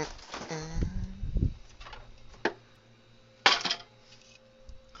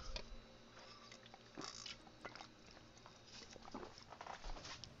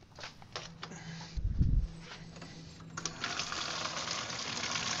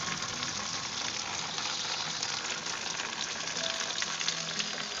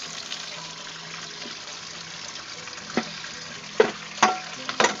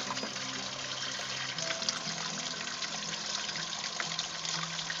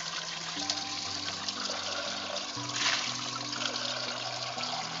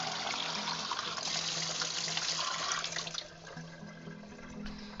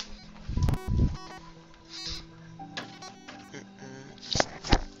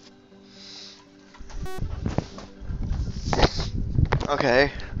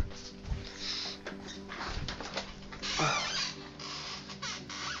 Okay.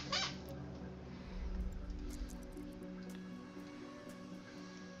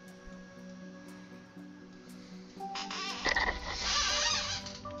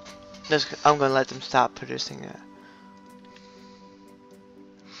 I'm gonna let them stop producing it.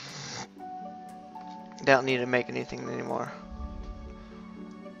 They don't need to make anything anymore.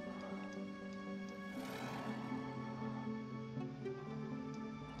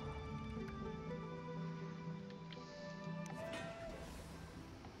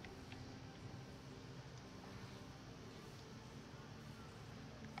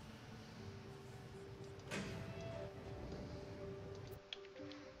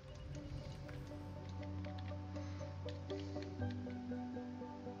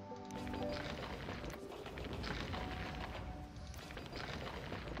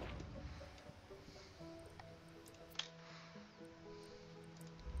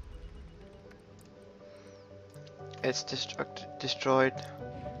 It's destroyed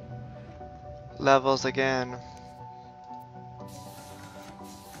levels again.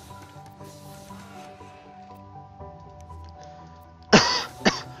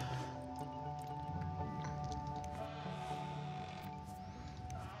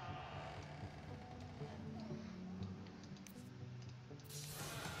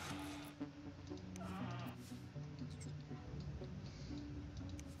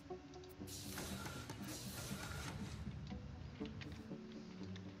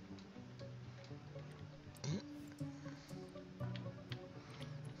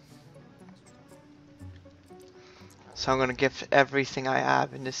 So I'm gonna give everything I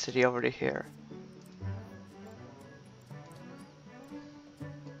have in this city over to here.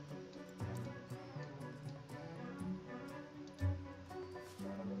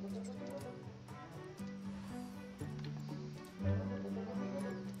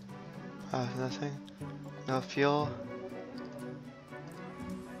 Nothing. No fuel.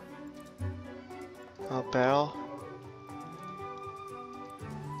 No barrel.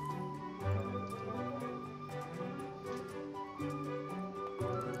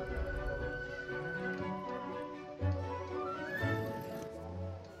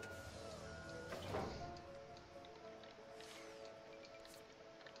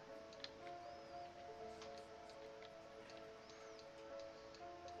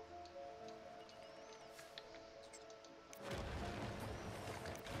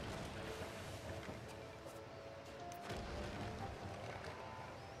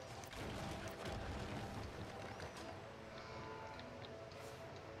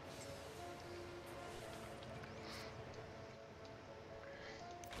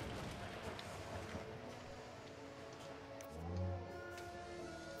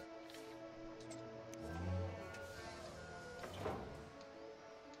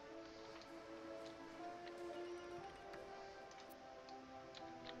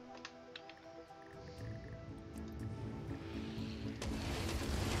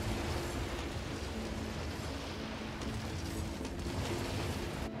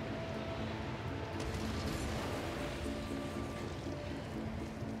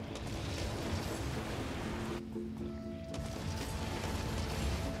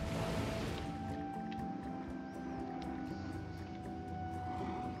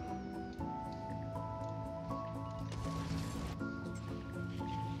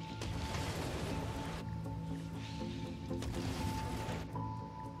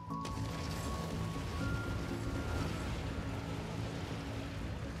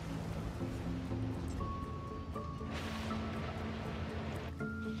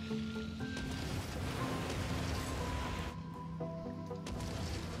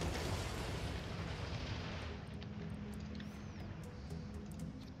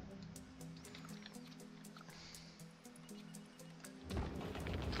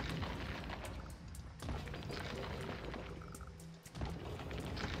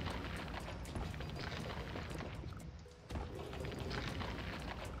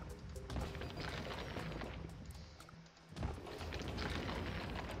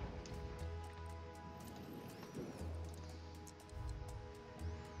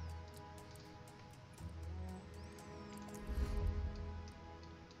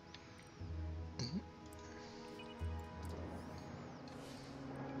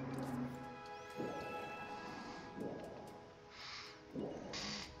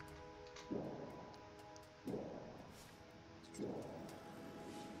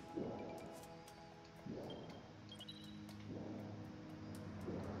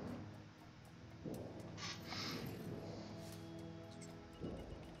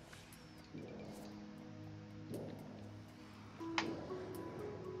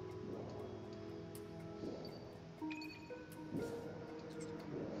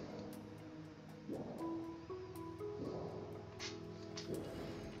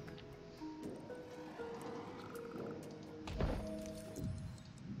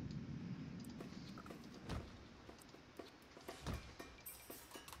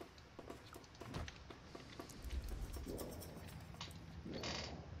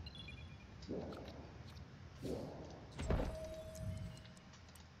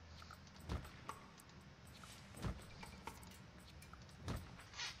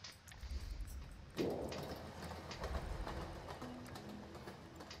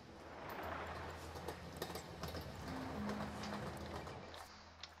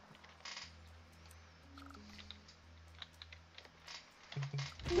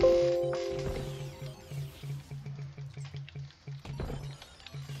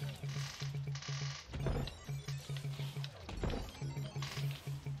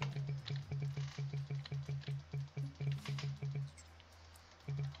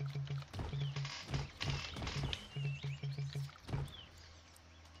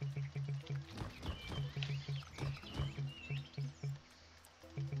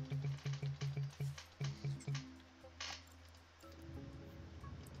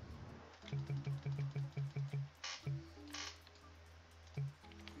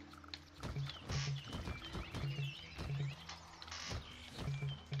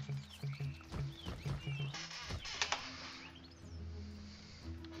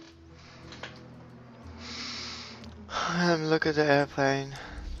 Look at the airplane.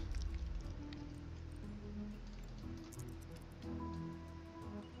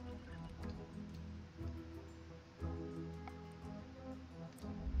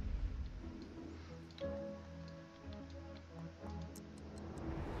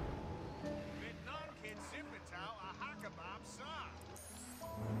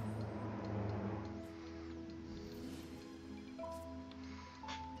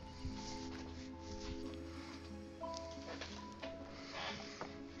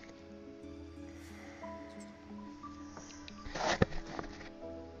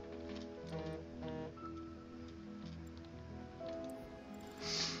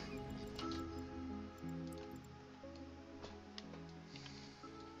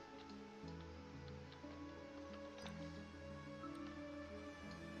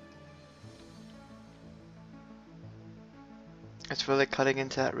 It's really cutting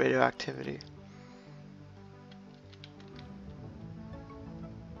into that radioactivity.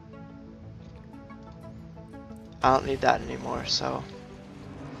 I don't need that anymore, so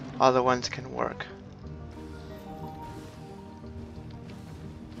other ones can work.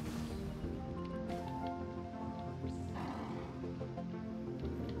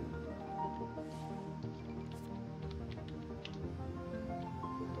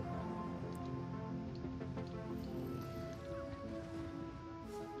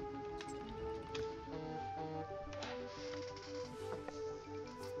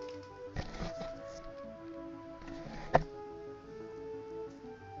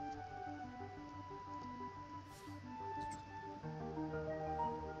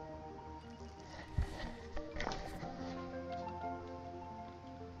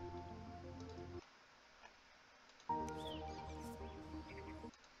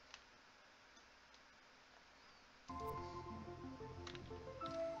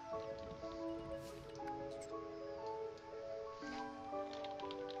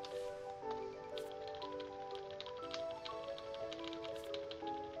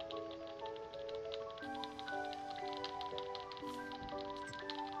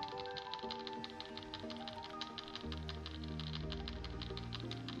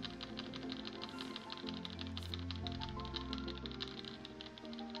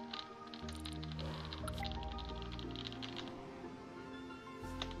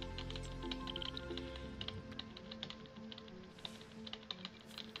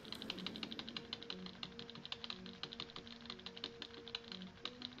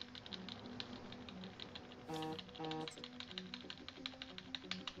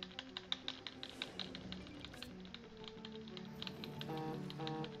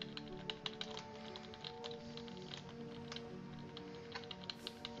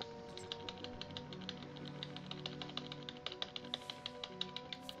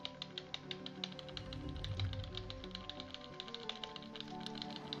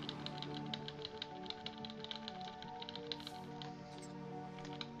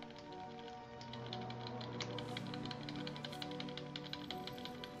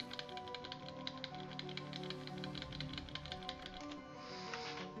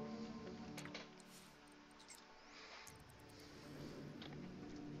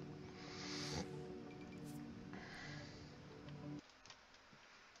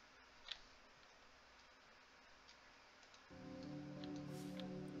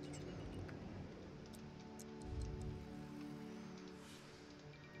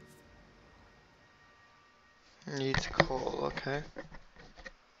 Needs coal, okay.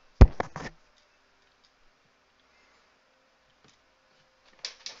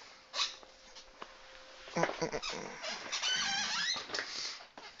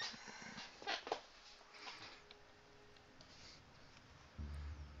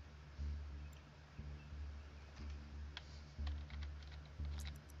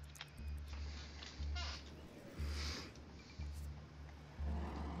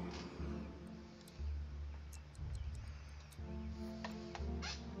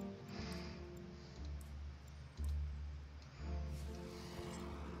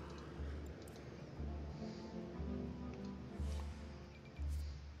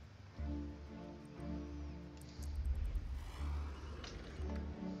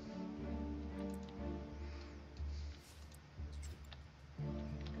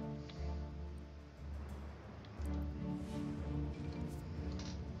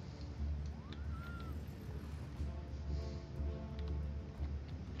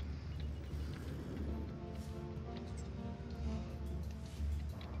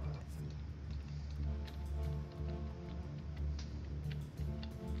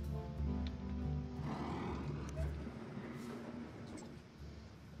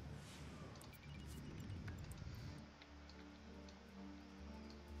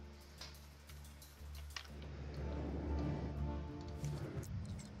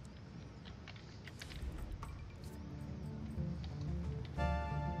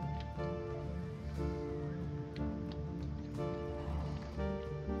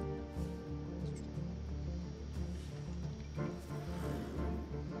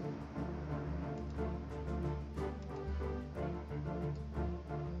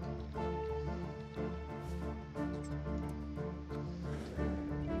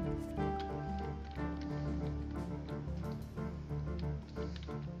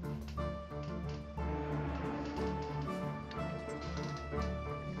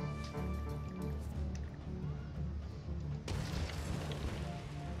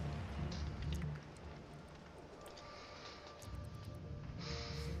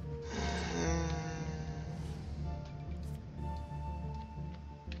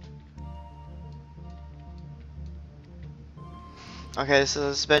 Okay, this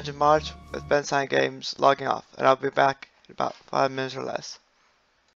is Suspension March with Ben Sign Games logging off, and I'll be back in about 5 minutes or less.